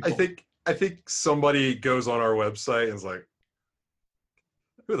think somebody goes on our website and is like,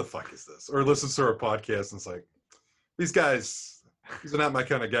 who the fuck is this? Or listens to our podcast and it's like, these guys, these are not my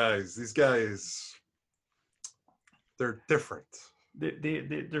kind of guys. These guys, they're different. They're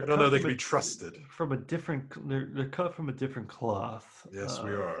I don't know they can be trusted. From a different, they're cut from a different cloth. Yes, we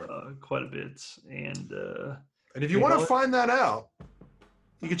are. Quite a bit. And if you want to find that out,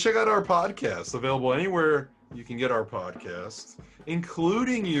 you can check out our podcast, available anywhere you can get our podcast,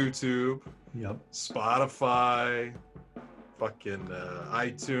 including YouTube, Spotify, fucking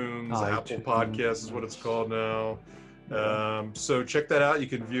iTunes, Apple Podcasts is what it's called now. So check that out. You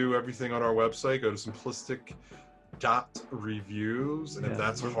can view everything on our website. Go to simplistic.reviews, and if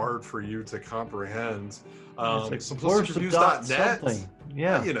that's hard for you to comprehend, simplisticreviews.net.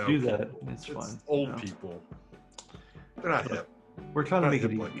 Yeah, do that. It's fun. Old people. They're not hip. We're trying to make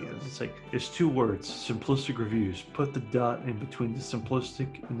it easy. It's 2 words, simplistic reviews. Put the dot in between the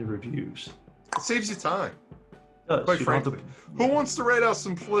simplistic and the reviews. It saves you time. Quite frankly. Who wants to write out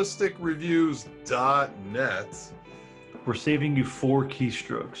simplisticreviews.net? We're saving you 4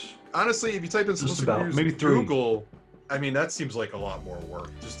 keystrokes. Honestly, if you type in simplistic reviews in Google, I mean, that seems like a lot more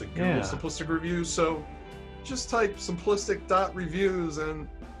work just to Google simplistic reviews. So just type simplistic.reviews and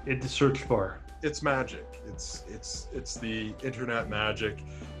in the search bar. It's magic. It's the internet magic.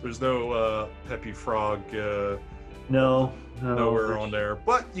 There's no Peppy Frog nowhere on there,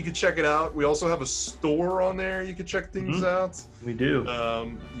 but you can check it out. We also have a store on there. You can check things out. We do.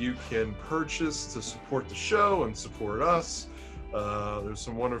 You can purchase to support the show and support us. There's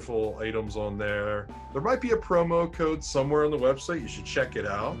some wonderful items on there. There might be a promo code somewhere on the website. You should check it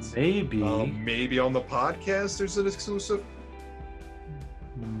out. Maybe. Maybe on the podcast there's an exclusive.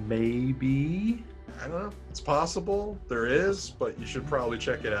 Maybe. I don't know. It's possible. There is, but you should probably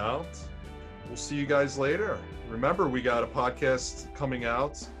check it out. We'll see you guys later. Remember, we got a podcast coming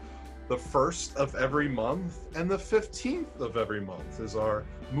out the 1st of every month, and the 15th of every month is our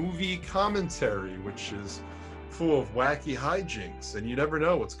movie commentary, which is full of wacky hijinks, and you never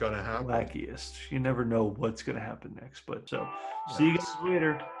know what's going to happen. Wackiest. You never know what's going to happen next. But so, see you guys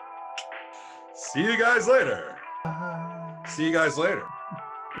later. See you guys later. See you guys later.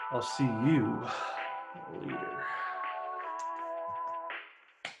 I'll see you later.